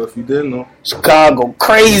Chicago, if you didn't know. Chicago,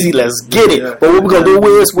 crazy, let's get it. Yeah. But what we're going to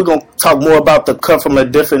do is we're going to talk more about the cut from a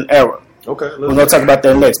different era. Okay. We're going to talk about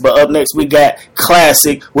that next. But up next, we got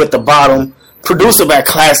Classic with the bottom. Producer by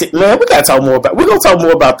Classic. Man, we got to talk more about We're going to talk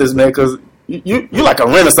more about this, man, because you like a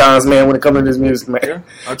renaissance man when it comes to this music, man. Yeah,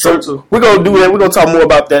 I try to. We're going to do that. We're going to talk more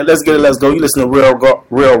about that. Let's get it, let's go. You listen to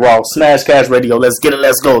Real Raw. Smash Cash Radio. Let's get it,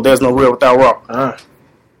 let's go. There's no real without raw. All right.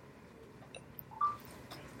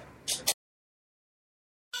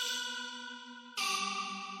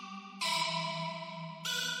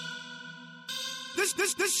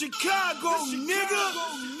 This Chicago, nigga.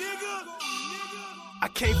 I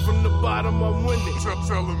came from the bottom, I'm winning.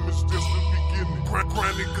 Tell him it's just the beginning.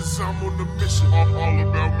 Grinding cause I'm on the mission. All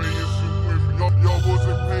about me is you women. Y'all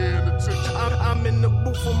wasn't paying attention. I'm in the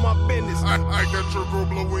booth for my business. I got your girl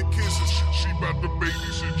blowing kisses. She about to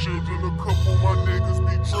babysit children. A couple of my niggas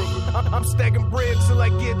be drilling. I'm stacking bread till I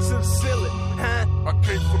get to the ceiling. Huh? I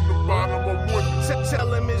came from the bottom, I'm winning.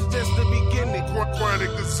 Tell him it's just the beginning.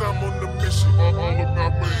 Grinding cause I'm on the mission. All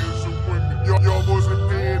about me is you women. Y'all wasn't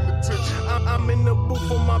paying attention. I'm in the booth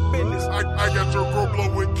for my business. I got your girl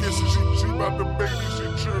blowing kisses. She about to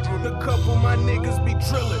babysit children. A couple of my niggas be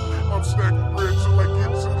drilling. I'm stacking bread till I get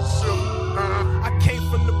to the ceiling. I came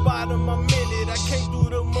from the bottom, I'm in it. I came through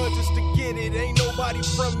the mud just to get it. Ain't nobody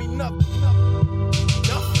from me, nothing.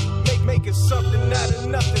 Making something out of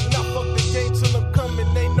nothing. I fuck the game till I'm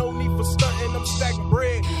coming. Ain't no need for stunting. I'm stacking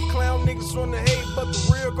bread. Clown niggas wanna hate, but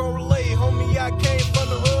the real gon' relate. Homie, I came from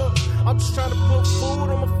the hood. I'm just trying to put food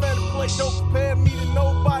on my family plate. Don't compare me to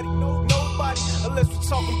nobody. Nobody. Unless we're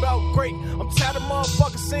talking about great. I'm tired of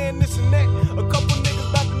motherfuckers saying this and that. A couple niggas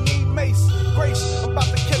about to need mace. Grace, I'm about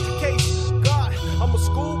to catch a case. God, I'm a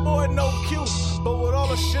schoolboy, no cue. But with all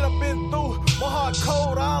the shit I've been through, my heart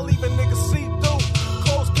cold, I'll leave a nigga see through.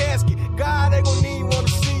 Closed casket, God, they gon' need one to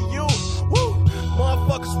see you. Woo!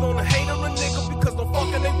 Motherfuckers wanna hate on a nigga because I'm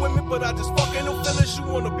fucking they with me, but I just fucking no feelings. You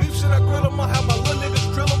wanna beef, shit, I grill them. I have my little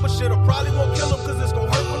niggas drill them, but shit, I probably won't kill them because it's gon'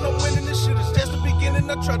 hurt when I'm winning. This shit is just the beginning.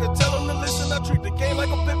 I try to tell them to listen. I treat the game like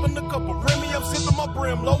I'm flipping a cup of Remy. I'm sipping my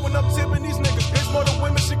brim low when I'm tipping these niggas. Bitch, more than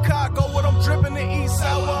women, Chicago, what I'm dripping the east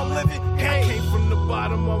side where I'm living. I came from the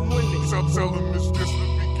bottom, I'm winning. Tell him it's just the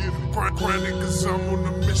beginning. Grinding cause I'm on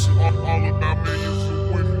the mission. All about me is you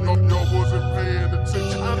women. Y'all wasn't paying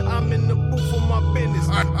attention. I'm in the booth for my business.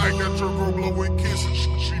 I got your girl blowing kisses.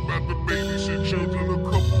 She about to babysit children. A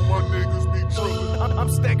couple of my niggas be trillin'. I'm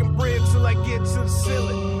stacking bread till I get to the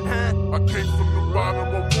ceiling. I came from the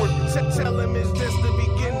bottom of women. Tell him it's just the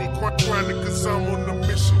beginning. Grinding cause I'm on the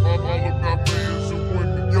mission. All about millions of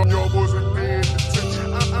women. Y'all wasn't paying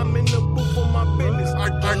attention. I'm in the booth for my business. I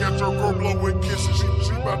got your girl blowing kisses.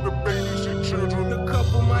 She about to babysit children. A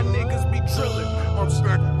couple of my niggas be trillin'. I'm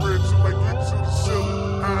stacking bread till I get to the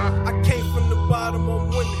ceiling. I came from the bottom, I'm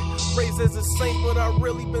winning. Raised as a saint, but I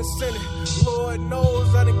really been sinning. Lord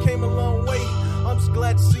knows I done came a long way. I'm just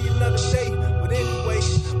glad to see another day. But anyway,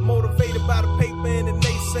 motivated by the paper and the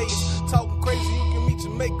naysayers. Talking crazy, you can meet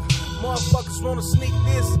Jamaica. Motherfuckers wanna sneak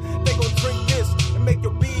this, they gon' drink this and make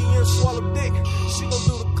your bee and swallow dick. She gon'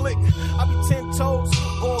 do the click. I be 10 toes,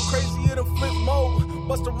 going crazy in a flip mode.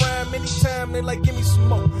 Bust a rhyme anytime, they like give me some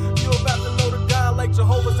more. You about to know the guy like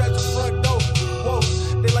Jehovah's at your front door. Whoa,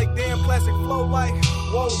 they like damn classic flow like,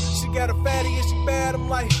 whoa, she got a fatty and she bad, I'm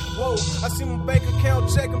like, whoa. I see my bank account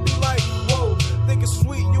check and be like, whoa, think it's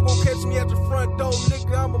sweet, you gon' catch me at your front door,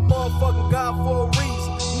 nigga, I'm a motherfucking god for a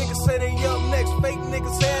reason. Niggas say they up next, fake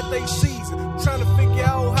niggas had they season. Trying to figure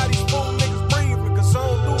out how these fool niggas breathing, cause I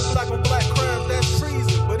don't do black on black crimes, that's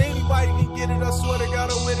treason. But anybody can get it, I swear to God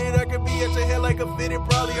I'm with it. I could be at your head like a fitted,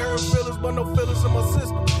 probably hurt feelings, but no feelings in my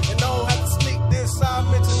system. And I don't have to sneak this, I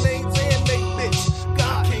mention names and they bitch.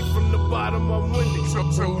 God came from the bottom, I'm winning.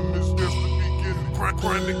 Tell him it's just the beginning.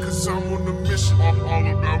 Grinding cause I'm on the mission. I'm all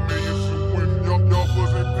about millions of women. Y'all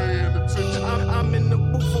wasn't paying attention. I'm in the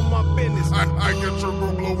booth for my business. I got your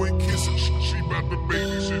girl blowing kisses. She about to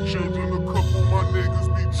babysit children. A couple of my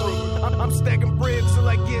niggas be trillin'. I'm stacking bread till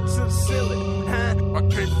I get to the ceiling. I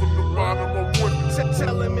came from the bottom of women.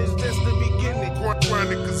 Tell him it's just the beginning.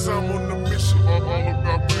 Grinding cause I'm on the mission. I'm all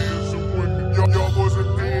about millions of women. Y'all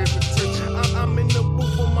wasn't paying attention. I'm in the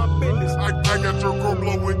booth for my business. I got your girl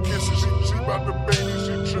blowing kisses. She about to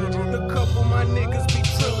babysit children. A couple of my niggas be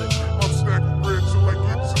trillin'. I'm stacking bread till I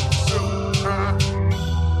get to the ceiling.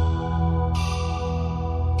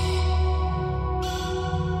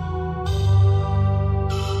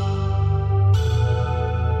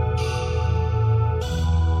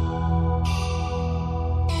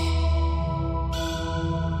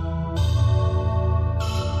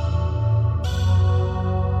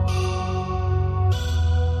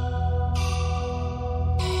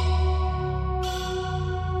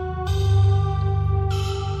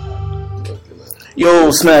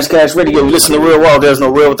 Yo, Smash Cash Radio. Listen to Real Raw. There's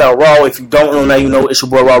no real without Raw. If you don't know now, you know it's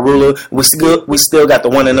your boy Raw Ruler. We still got the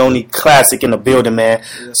one and only classic in the building, man.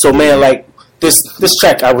 Yeah. So, man, like this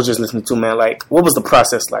track I was just listening to, man. Like, what was the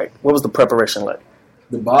process like? What was the preparation like?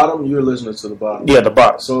 The bottom. You're listening to the bottom. Yeah, the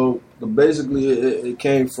bottom. So basically, it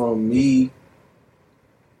came from me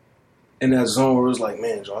in that zone where it was like,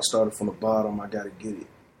 man, Joe, I started from the bottom. I gotta get it.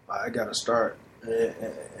 I gotta start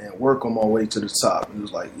and work on my way to the top. And it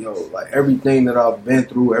was like, yo, like everything that I've been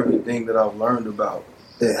through, everything that I've learned about,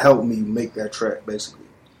 it helped me make that track, basically.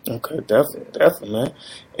 Okay, definitely, man.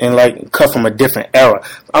 And like, cut from a different era.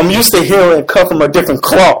 I'm used to hearing cut from a different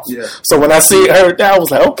cloth. Yeah. So when I heard that, I was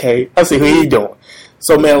like, okay, I see who he doing.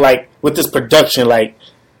 So, man, like, with this production, like,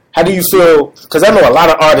 how do you feel? Because I know a lot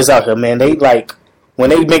of artists out here, man, they, like, when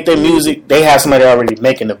they make their music, they have somebody already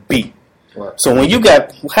making the beat. Right. So when you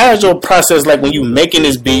got, how's your process like when you making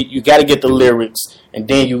this beat? You got to get the lyrics, and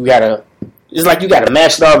then you got to, it's like you got to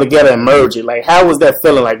mash it all together and merge it. Like, how was that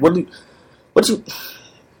feeling? Like, what you?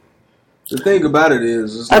 The thing about it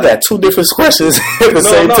is, I got two different questions at the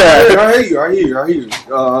same time. I hear you.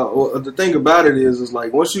 The thing about it is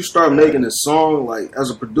like once you start making a song, like as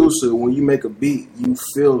a producer, when you make a beat, you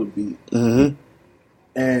feel the beat. Mm-hmm.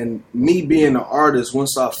 And me being an artist,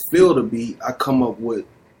 once I feel the beat, I come up with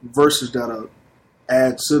verses that'll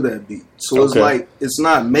add to that beat. So It's like it's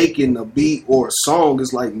not making a beat or a song.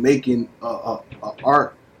 It's like making a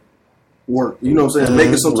art work. You know what I'm saying? Mm-hmm.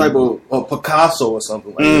 Making some type of a Picasso or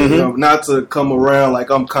something. Like mm-hmm. that, you know, not to come around like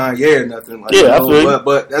I'm Kanye or nothing. Like, yeah, you know,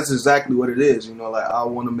 but that's exactly what it is. You know, like I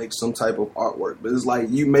want to make some type of artwork. But it's like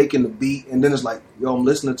you making the beat, and then it's like, yo, I'm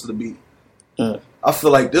listening to the beat. Mm. I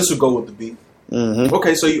feel like this would go with the beat. Mm-hmm.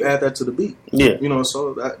 Okay, so you add that to the beat. Yeah. You know,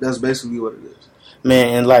 so that's basically what it is. Man,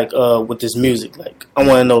 and like with this music, like I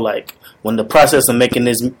want to know, like when the process of making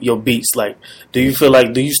your beats, like do you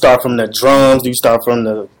start from the drums? Do you start from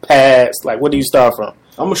the pads? Like what do you start from?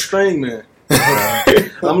 I'm a string man.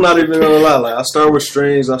 I'm not even gonna lie. Like I start with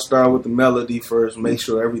strings. I start with the melody first. Make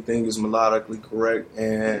sure everything is melodically correct,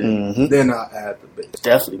 and then I add the bass.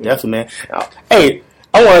 Definitely, man. Hey,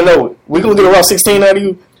 I want to know. We gonna get a Raw 16 out of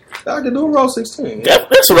you? I can do a Raw 16.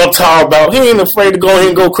 That's what I'm talking about. He ain't afraid to go ahead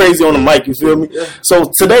and go crazy on the mic, you feel me? Yeah.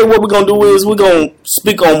 So today what we're going to do is we're going to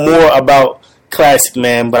speak on more about Classic,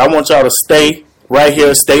 man. But I want y'all to stay right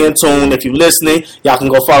here. Stay in tune. If you're listening, y'all can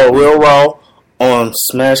go follow Real Raw on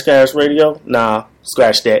Smashcast Radio. Nah,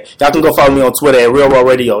 scratch that. Y'all can go follow me on Twitter at Real Raw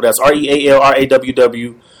Radio. That's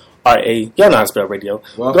RealRawWWRA. Y'all know how to spell radio.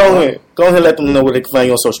 Well, go ahead and let them know where they can find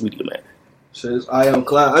you on social media, man. Says I am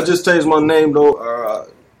Classic. I just changed my name though.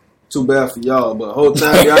 Too bad for y'all, but the whole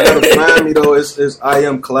time y'all gotta find me though. It's I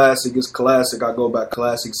am Classic. It's Classic. I go by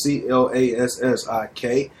Classic.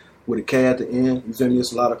 CLASSIK with a K at the end. You feel me?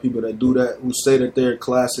 It's a lot of people that do that who say that they're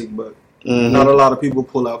Classic, but not a lot of people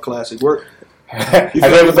pull out Classic work. Have you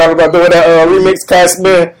ever thought about doing that remix, Classic,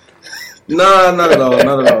 man? Nah, not at all.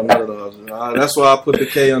 Not at all. That's why I put the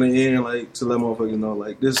K on the end, like to let motherfuckers know,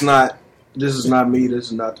 like this is not me. This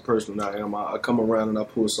is not the person I am. I come around and I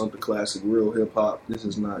pull something classic, real hip hop. This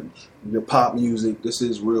is not your pop music. This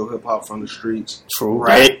is real hip hop from the streets. True,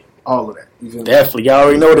 right? All of that. Definitely. Y'all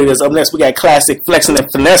already know what it is. Up next, we got Classic, Flexing and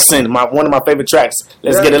Finessing, one of my favorite tracks.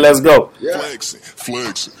 Let's get it. Let's go. Yeah. Flexing and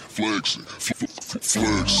finessing,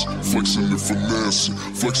 flexing and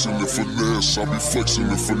finesse. I be flexing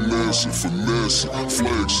and finessing, flexing and finessing,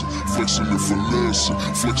 flexing and finesse. I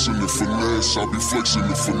be flexing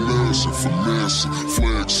and finessing, flexing and finesse,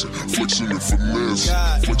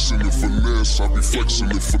 flexing and finesse. I be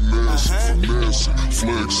flexing and finessing,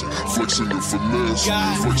 flexing and finesse,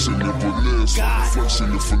 flexing and finesse,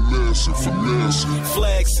 flexing and finesse,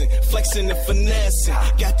 flexing and finessing.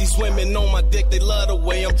 Got these women on my dick, they love the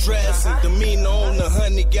way I'm dressing. Demeanor on the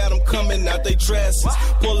honey, got them coming out they dresses.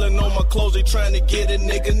 Pulling on my clothes, they trying to get a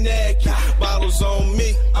nigga naked. Bottles on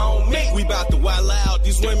me. We bout to wild out.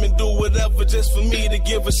 These women do whatever just for me to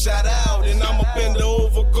give a shout out. And I'ma bend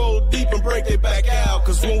over, go deep and break it back out.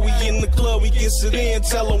 Cause when we in the club, we get it in,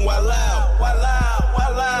 tell them wild out.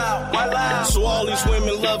 So all these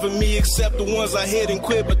women loving me except the ones I hit and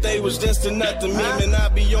quit, but they was just a nut to me. Man, I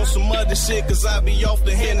be on some other shit, cause I be off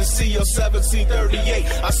the Hennessy or 1738.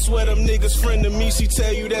 I swear them niggas friend of me, she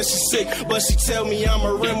tell you that she sick, but she tell me I'm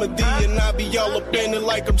a remedy. And I be all up in it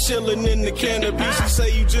like I'm chilling in the canopy. She say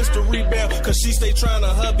you just a rebound, cause she stay trying to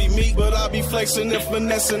hubby me. But I be flexing and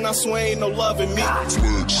finessing, I swear ain't no loving me.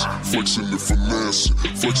 Flexing and finessing,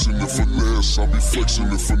 flexing and finesse. I be flexing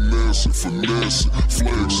and finessing, flexing and finessing,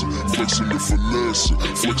 flexing and finesse.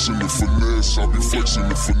 I be flexing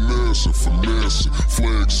and finessing,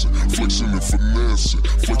 flexing and finessing,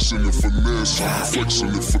 flexing and finesse. I be flexing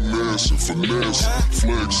and finessing, flexing and finessing, flexing and finesse.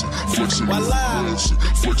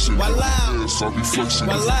 I be flexing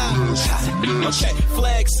and finessing. Okay,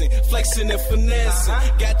 flexing and finessing.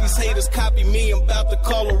 Got these haters copy me, I'm about to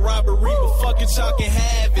call a robbery, but fuck it, y'all can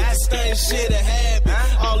have it. This stunning shit a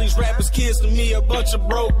habit. All these rappers kids to me a bunch of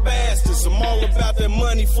broke bastards. I'm all about that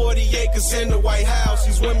money, 40 acres in the White House.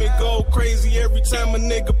 These women go crazy every time a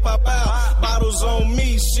nigga pop out. Bottles on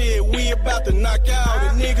me, shit, we about to knock out.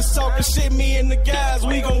 And niggas talking shit, me and the guys,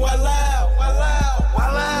 we gon' wild out.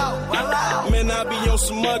 Man, I be on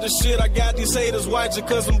some other shit. I got these haters watching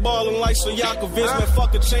cause I'm ballin' like Soyakovitz. Man,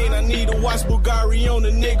 fuck a chain, I need to watch Bulgari on the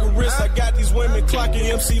nigga wrist. I got these women clocking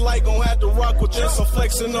MC like gon' have to rock with this. I'm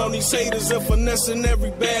flexing on these haters and finessing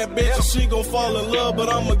every bad bitch. And she gon' fall in love, but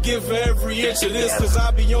I'ma give her every inch of this. Cause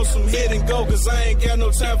I be on some hit and go, cause I ain't got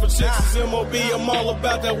no time for chicks. It's MOB, I'm all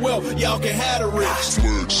about that wealth. Y'all can have the rich.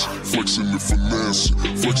 Flexing and finessing,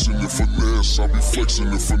 flexing and finesse. I be flexing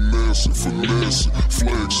and finessing, flexing and finessing,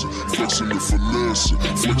 flexing and finesse.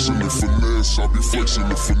 I be flexing and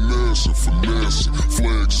finessing,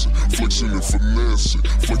 flexing and finessing,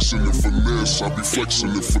 flexing and finesse. I be flexing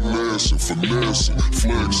and finessing, flexing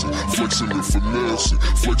and finessing,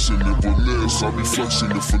 flexing and finesse. I be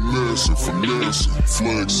flexing and finessing,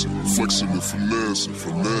 flexing and finessing,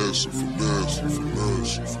 flexing and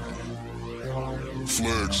finessing,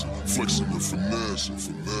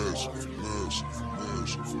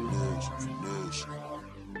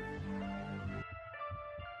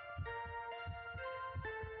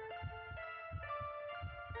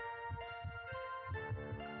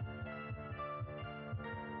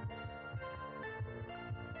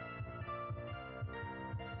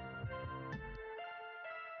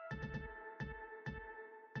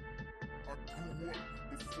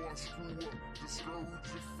 before I screw up, discourage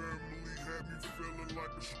your family, had me feeling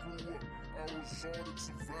like a screw up. I resorted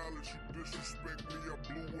to violence, you disrespect me, I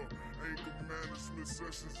blew up. Anger management the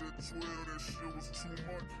sessions at 12, that shit was too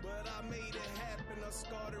much. But I made it happen. I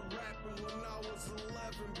started rapping when I was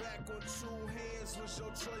 11. Back on two hands was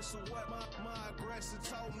your choice of what? My aggression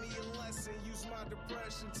taught me a lesson. Use my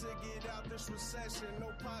depression to get out this recession.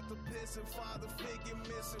 No pot to piss and father figure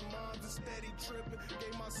missing. Mom's a steady tripping.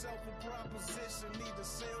 Gave myself a proposition. Need to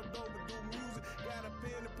sell dope and do music. Got a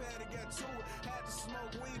pen and pad to get to it. Had to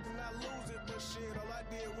smoke weed and not lose it. But shit, all I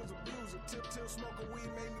did was abuse it. Till smoking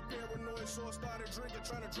weed made me paranoid. So I started drinking,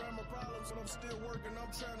 trying to drown my problems. And I'm still working,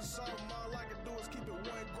 I'm trying to solve them. All I can do is keep it $1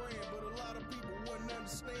 grand. But a lot of people wouldn't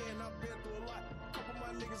understand. I've been through a lot. A couple of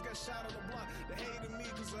my niggas got shot on the block. They hated me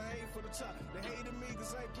cause I ain't for the top. They hated me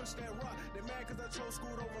cause I ain't pushed that rock. They mad cause I chose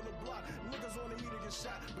Scoot over the block. Niggas wanted me to get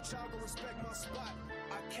shot, but y'all gon' respect my spot.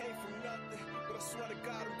 I came from nothing, but I swear to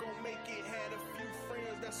God I'm gon' make it. Had a few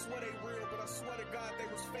friends that swear they real, but I swear to God they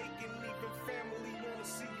was faking. Even family wanna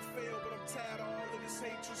see you fail, but I'm tired of all of this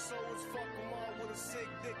hatred, so it's fuck them all with a sick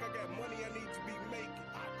dick. I got money I need to be making.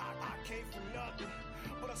 I came from nothing,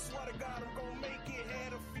 but I swear to God I'm gon' make it.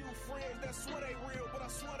 Had a few friends that swear they real, but I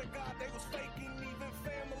swear to God they was faking. Even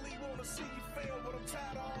family wanna see you fail, but I'm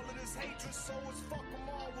tired of all of this hatred, so it's fuck them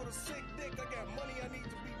all with a sick dick. I got money I need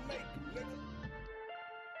to be making, nigga.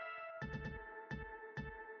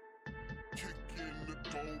 Kicking the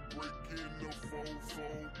door, breaking the phone.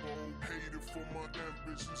 Hated for my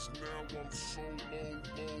ambitions, now I'm so low.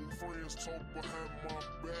 Friends talk behind my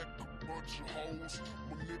back, a bunch of hoes.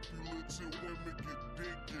 Manipulative women get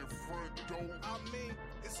dick in front door. I mean,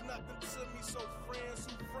 it's nothing to me, so friends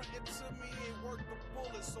who frontin' to me ain't worth the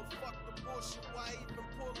bullet. So fuck the bullshit, why even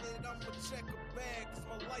pull it? I'ma check a bag, cause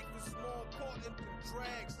my life is more important than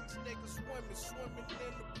drags. These niggas swimming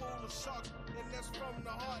in the pool of sharks. And that's from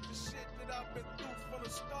the heart, the shit that I've been through from the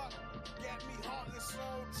start. Got me heartless, so I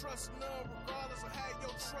don't trust none. Regardless of how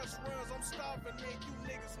your trust runs, I'm starving and you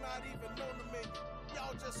niggas not even known to me.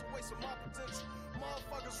 Y'all just a waste of my potential.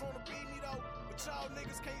 Motherfuckers wanna beat me though, but y'all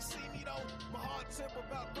niggas can't see me though. My heart temper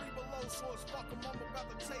about 3 below, so it's fuck 'em, I'm about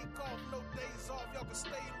to take off. No days off, y'all can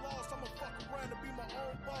stay lost. I'ma fuck around and be my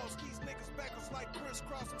own boss. These niggas backwards like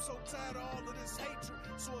crisscross. I'm so tired of all of this hatred,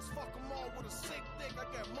 so it's fuck 'em all with a sick dick. I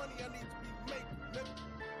got money I need to be making, nigga.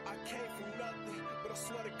 I came from nothing, but I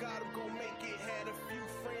swear to God I'm gon' make it. Had a few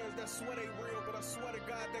friends that swear they real, but I swear to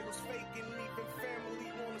God they was faking. Even family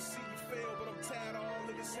wanna see you fail, but I'm tired of all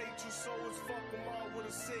of this hatred, so it's fuck 'em all with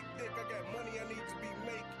a sick dick. I got money I need to be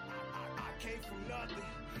making. I came from nothing,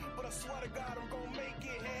 but I swear to God I'm gon' make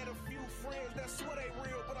it. Had a few friends that swear they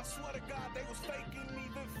real, but I swear to God they was faking.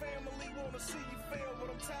 Even family wanna see you fail, but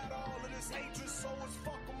I'm tired of all of this hatred, so it's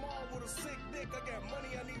fuck 'em all with a sick dick. I got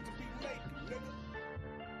money I need to be making, nigga.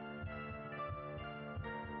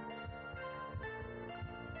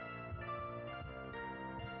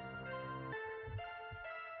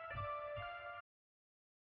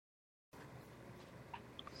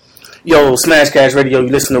 Yo, Smash Cash Radio, you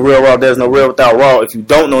listen to Real Raw, there's no real without Raw. If you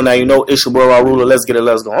don't know now, you know, it's your boy Raw Ruler. Let's get it,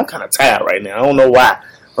 let's go. I'm kind of tired right now. I don't know why,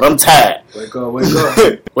 but I'm tired. Wake up.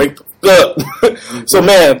 Wake up. So,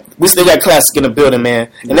 man, we still got Classic in the building, man.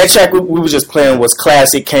 And that track we were just playing was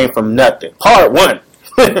Classic, Came From Nothing. Part 1.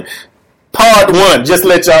 Part 1, just to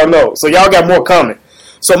let y'all know. So, y'all got more coming.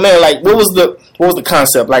 So, man, like, what was the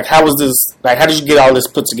concept? Like, how was this, like, how did you get all this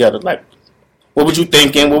put together? Like, what was you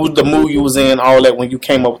thinking? What was the mood you was in? All that when you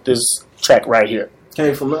came up with this track right here.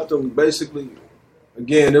 Came from nothing. Basically,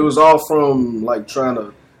 again, it was all from like trying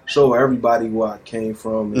to show everybody where I came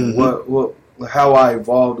from and what how I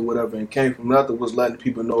evolved or whatever. And Came From Nothing was letting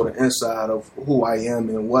people know the inside of who I am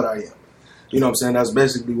and what I am. You know what I'm saying? That's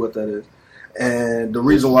basically what that is. And the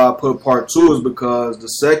reason why I put part 2 is because the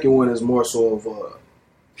second one is more so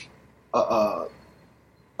of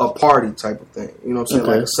a party type of thing. You know what I'm saying?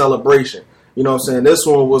 Okay. Like a celebration. You know what I'm saying? This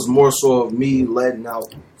one was more so of me letting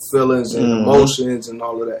out feelings and emotions and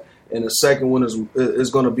all of that. And the second one is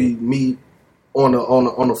going to be me on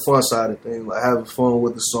the fun side of things, like having fun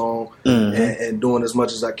with the song and doing as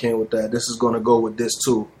much as I can with that. This is going to go with this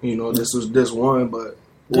too. You know, this was this one, but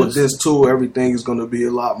with this too, everything is going to be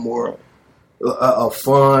a lot more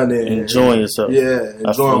fun and enjoying yourself. Yeah,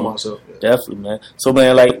 enjoying myself. Yeah. Definitely, man. So,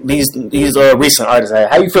 man, like these recent artists,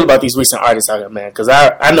 how you feel about these recent artists out here, man? Because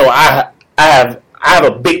I know I have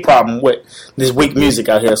a big problem with this weak music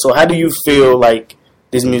out here. So how do you feel like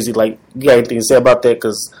this music, like, you got anything to say about that?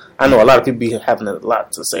 Because I know a lot of people be having a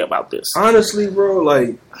lot to say about this. Honestly, bro,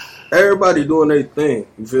 like, everybody doing their thing.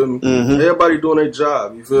 You feel me? Everybody doing their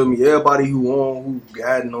job. You feel me? Everybody who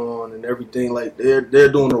guiding on and everything, like, they're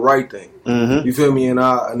doing the right thing. You feel me? And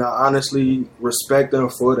I honestly respect them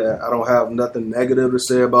for that. I don't have nothing negative to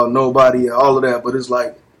say about nobody and all of that, but it's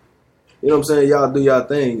like, You know what I'm saying? Y'all do y'all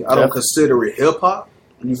thing. I don't consider it hip hop.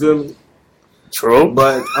 You feel me? True.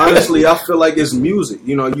 But honestly, I feel like it's music.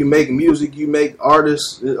 You know, you make music, you make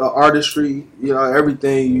artistry, you know,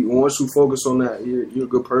 everything. Once you focus on that, you're a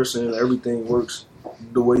good person. Everything works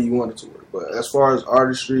the way you want it to work. But as far as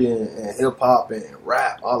artistry and hip hop and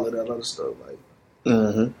rap, all of that other stuff, like,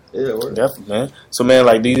 yeah, it works. Definitely, man. So, man,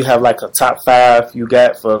 like, do you have like a top 5 you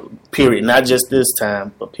got for period? Not just this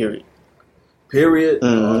time, but period. Period.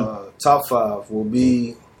 Top 5 will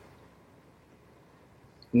be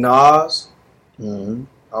Nas.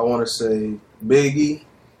 I want to say Biggie,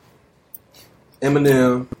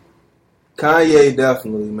 Eminem, Kanye,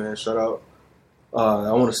 definitely, man. Shout out.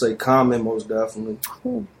 I want to say Common, most definitely.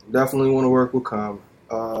 Definitely want to work with Common.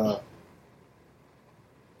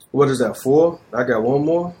 What is that, 4? I got one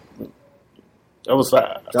more. That was 5.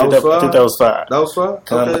 I think that was 5. That was 5?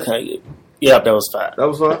 Common, Okay. Kanye. Yeah, that was 5. That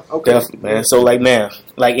was 5? Okay. Definitely, man. So, like, man,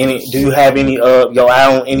 like, do you have any your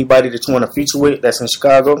eye on anybody that you want to feature with that's in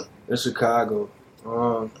Chicago? In Chicago.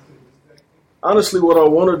 Honestly, what I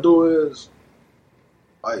want to do is,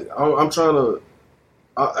 like, I'm trying to,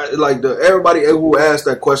 everybody who asked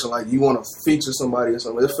that question, like, you want to feature somebody or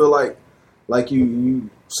something, it feel like you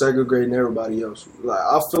segregating everybody else. Like,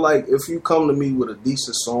 I feel like if you come to me with a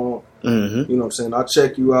decent song, you know what I'm saying, I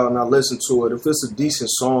check you out and I listen to it. If it's a decent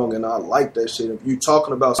song and I like that shit, if you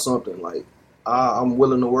talking about something, like, I'm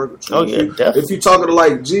willing to work with you. Oh, yeah, definitely. If you talking to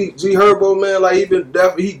like G Herbo, man, like he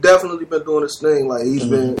definitely been doing his thing. Like he's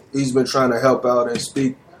been trying to help out and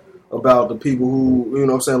speak about the people who, you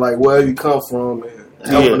know what I'm saying, like wherever you come from and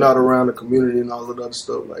helping out around the community and all of that other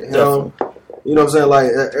stuff. Like him, you know what I'm saying,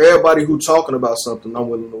 like everybody who talking about something, I'm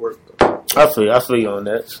willing to work with them. I feel you on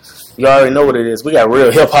that. You already know what it is. We got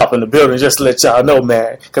real hip hop in the building, just to let y'all know,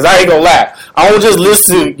 man. Because I ain't gonna lie, I don't just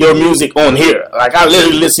listen to your music on here. Like, I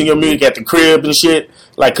literally listen to your music at the crib and shit.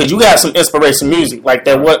 Like, because you got some inspiration music. Like,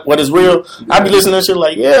 that what is real. I be listening to shit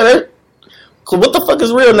like, cause what the fuck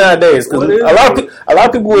is real nowadays? Because a lot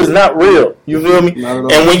of people is not real. You feel me?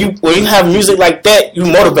 And when you have music like that, you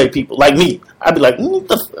motivate people. Like me, I be like, I'm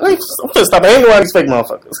finna stop hanging around these fake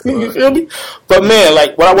motherfuckers. You feel me? But man,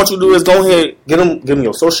 like what I want you to do is go ahead, give them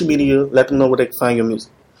your social media, let them know where they can find your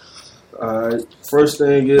music. Alright, first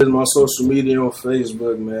thing is my social media on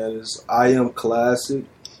Facebook, man, is I Am Classic.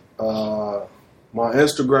 My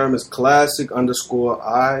Instagram is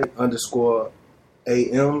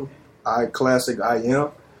classic_I_am. I classic I am,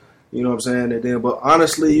 you know what I'm saying? And then, but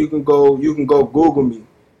honestly, you can go Google me.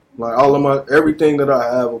 Like everything that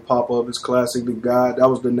I have will pop up. It's Classic the God. That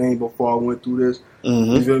was the name before I went through this.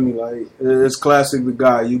 You feel me? Like it's Classic the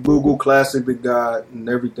God. You Google Classic the God, and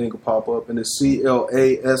everything will pop up. And it's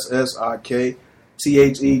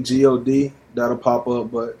ClassicThegod. That'll pop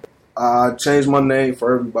up. But I changed my name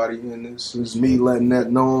for everybody, and it's me letting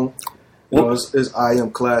that known. You know, it's I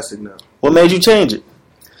Am Classic now. What made you change it?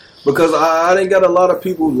 Because I didn't got a lot of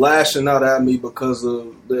people lashing out at me because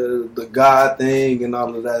of the God thing and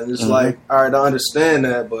all of that. And it's like, all right, I understand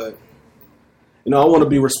that, but you know, I want to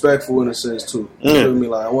be respectful in a sense too. You feel me?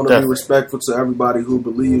 Like I want to be respectful to everybody who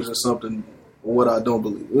believes in something or what I don't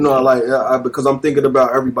believe. You know, because I'm thinking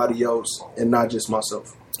about everybody else and not just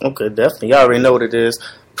myself. Okay, definitely. Y'all already know what it is.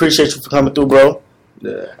 Appreciate you for coming through, bro.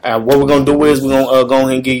 Yeah. And what we're gonna do is we're gonna go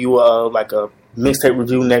ahead and give you like a mixtape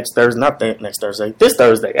review next Thursday. Not next Thursday. This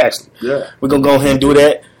Thursday, actually. Yeah. We're gonna go ahead and do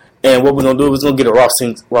that. And what we're gonna do is we're gonna get a raw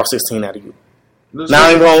 16 out of you.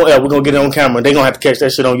 Now we're gonna get it on camera. They're gonna have to catch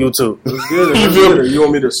that shit on YouTube. Let's get it. You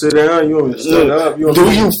want me to sit down? You want me to stand up?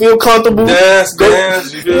 Do you feel comfortable? Dance.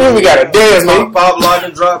 We gotta dance, man. Pop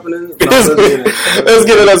locking, dropping it. Let's get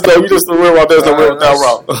it. Let's go. You just the real raw. There's the real without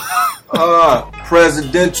raw.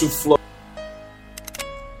 Presidential flow.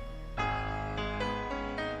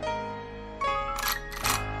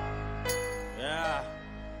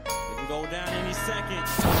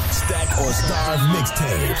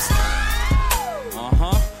 Mixtapes.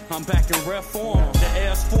 I'm back in ref form. The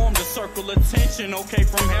air's formed to circle attention. Okay,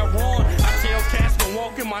 from here on, I tell cats to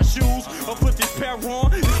walk in my shoes or put this pair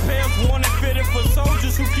on. This pair's worn and fitted for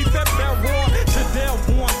soldiers who keep that pair worn till they're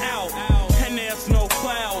worn out. And there's no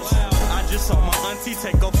clouds. I just saw my auntie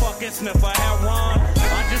take a fucking sniff of heroin.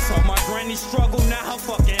 I just saw my granny struggle. Now her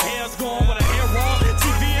fucking hair's gone with a hair on.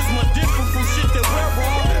 TV is more different from shit that we're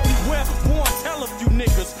on. Beware, warn, tell a few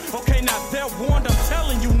niggas. Okay, now they're warned. I'm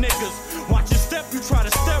telling you niggas. Watch your step, you try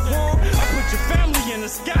to step wrong. I put your family in the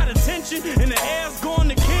sky detention, and the air's gone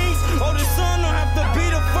to Kings. Oh, the sun will have to be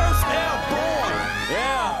the first airborne.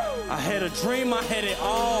 Yeah, I had a dream, I had it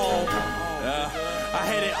all. I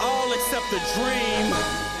had it all except a dream.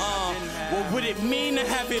 What would it mean to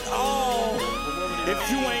have it all? If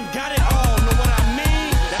you ain't got it all, know what I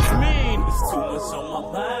mean? That's mean. Too much on my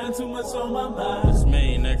mind, too much on my mind. It's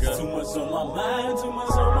me, nigga. Too much on my mind, too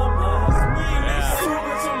much on my mind. It's me, nigga. Too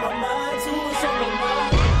much on my mind, too much on my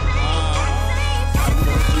mind.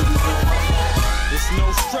 It's no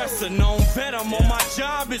stressor, known vet. I'm on my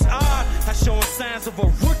job, it's odd. I showing signs of a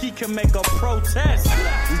rookie can make a protest.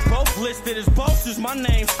 We both listed as bosses, my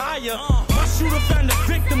name's higher. My shooter found the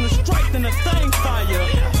victim, the strike, then the thing fire.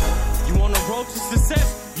 You on the road to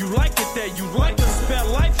success? You like it there, you like to spare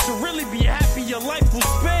life. Should really be happy your life was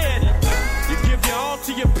spared. You give your all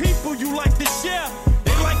to your people, you like to share.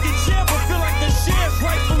 They like it share, but feel like the share's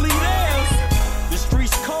rightfully theirs. The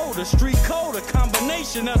street's cold, a street code, a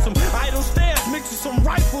combination of some idle stairs mixed with some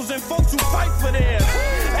rifles and folks who fight for theirs.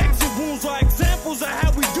 Exit wounds are examples of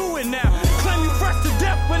how we do it now. Claim you fresh to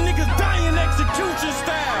death, but niggas dying execution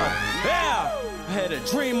style. Yeah, I had a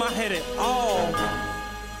dream, I had it all.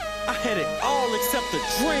 I had it all except a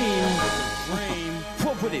dream.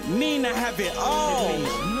 What would it mean to have it all?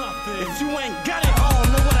 If you ain't got it all,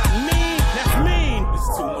 know what I mean? That's mean.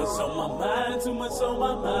 It's too much on my mind, too much on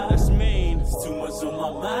my mind. That's mean. It's too much on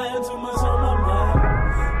my mind, too much on my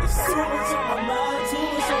mind. It's too much on my mind, too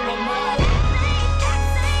much on my mind.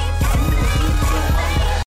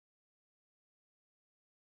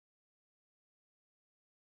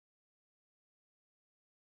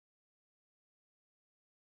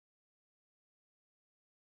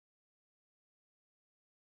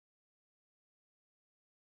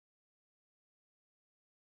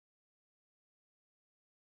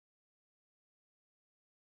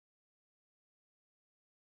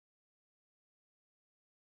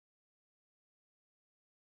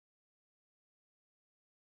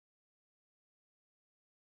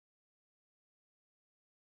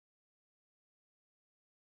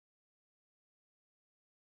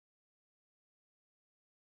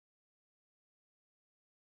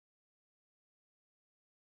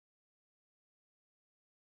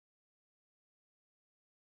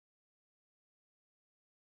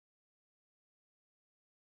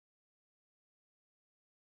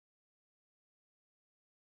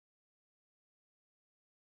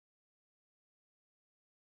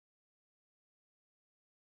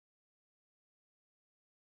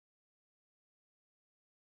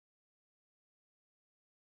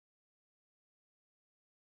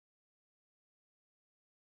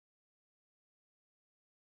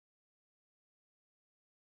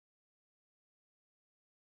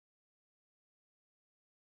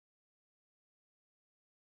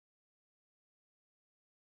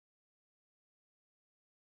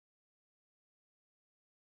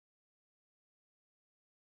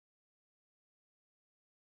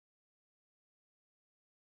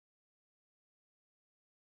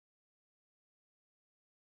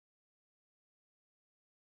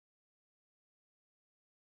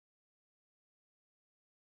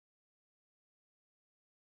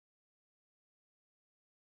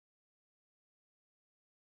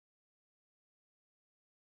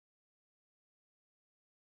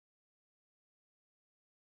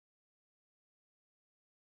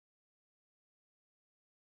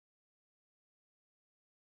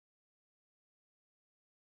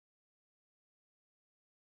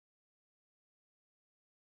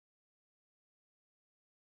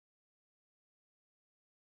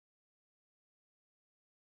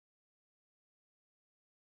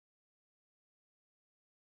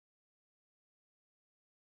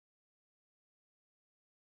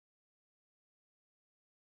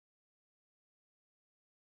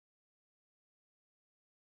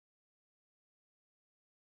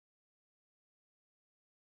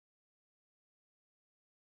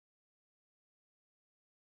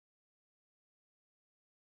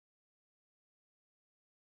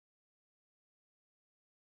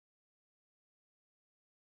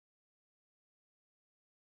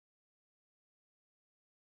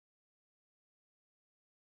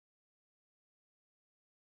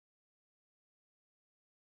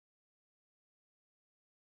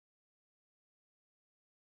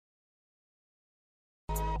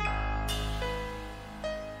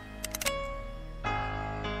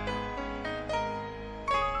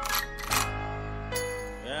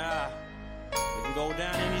 Go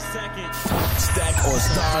down any second. Stack or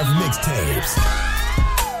Starve mixtapes.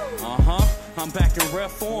 I'm back in rare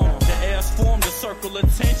form. The air's formed to circle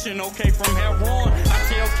attention. Okay, from here on, I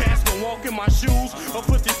tell cats to walk in my shoes or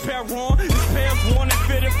put this pair on. This pair's worn and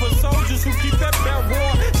fitted for soldiers who keep that pair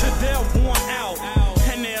on till they're worn out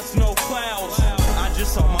and there's no clouds. I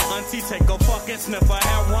just saw my auntie take a fucking sniff of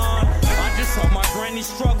heroin. I just saw my granny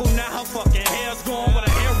struggle. Now her fucking hair's gone with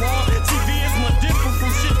her hair on. TV is much different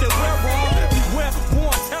from shit that we're on. Beware,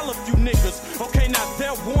 warn, tell a few niggas. Okay, now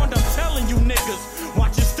they're warned. I'm telling you niggas.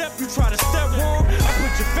 Watch your step, you try to step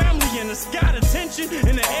the sky to tension,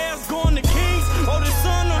 and the air's going to Kings. Oh, the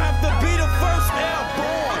sun don't have to be the first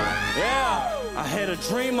airborne. Yeah, I had a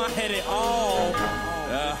dream, I had it all.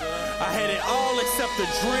 I had it all except a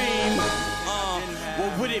dream.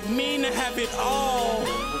 What would it mean to have it all?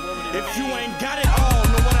 If you ain't got it all,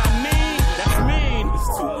 know what I mean? That's mean.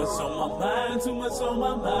 It's too much on my mind, too much on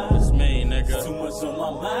my mind. It's mean, nigga. It's too much on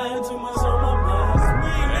my mind, too much on my mind. It's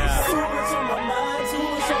mean, nigga. It's too much on my mind, too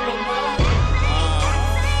much on my mind.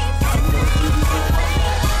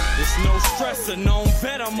 It's no stress or known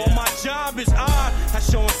better. On my job is odd. I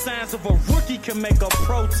showing signs of a rookie can make a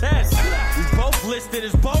protest. We both listed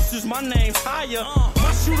as bosses, my name's higher.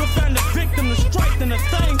 My shooter found a victim to strike, then the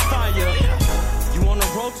thing fire. You on the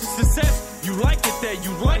road to success, you like it there,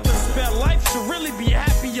 you like to spare life. Should really be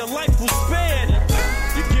happy your life was spared.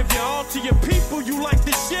 You give your all to your people, you like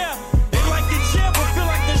to share. They like to share, but feel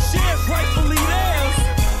like the share's rightfully theirs.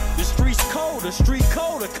 The street's cold, the street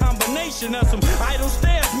code, a combination of some idle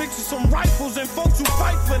stares mixed with some rifles and folks who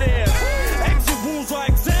fight for theirs. Exit wounds are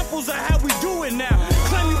examples of how we do it now.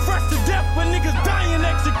 Claim you fresh to death, but niggas dying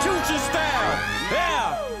execution style.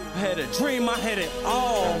 Yeah, I had a dream, I had it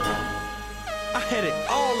all. I had it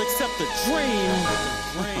all except a dream.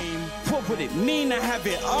 What would it mean to have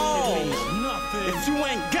it all? It means nothing. If you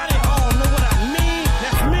ain't got it all, know what I mean?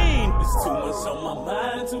 That's mean. It's too much on my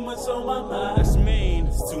mind, too much on my mind. That's mean.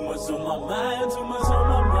 It's too much on my mind, too much on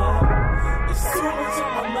my mind.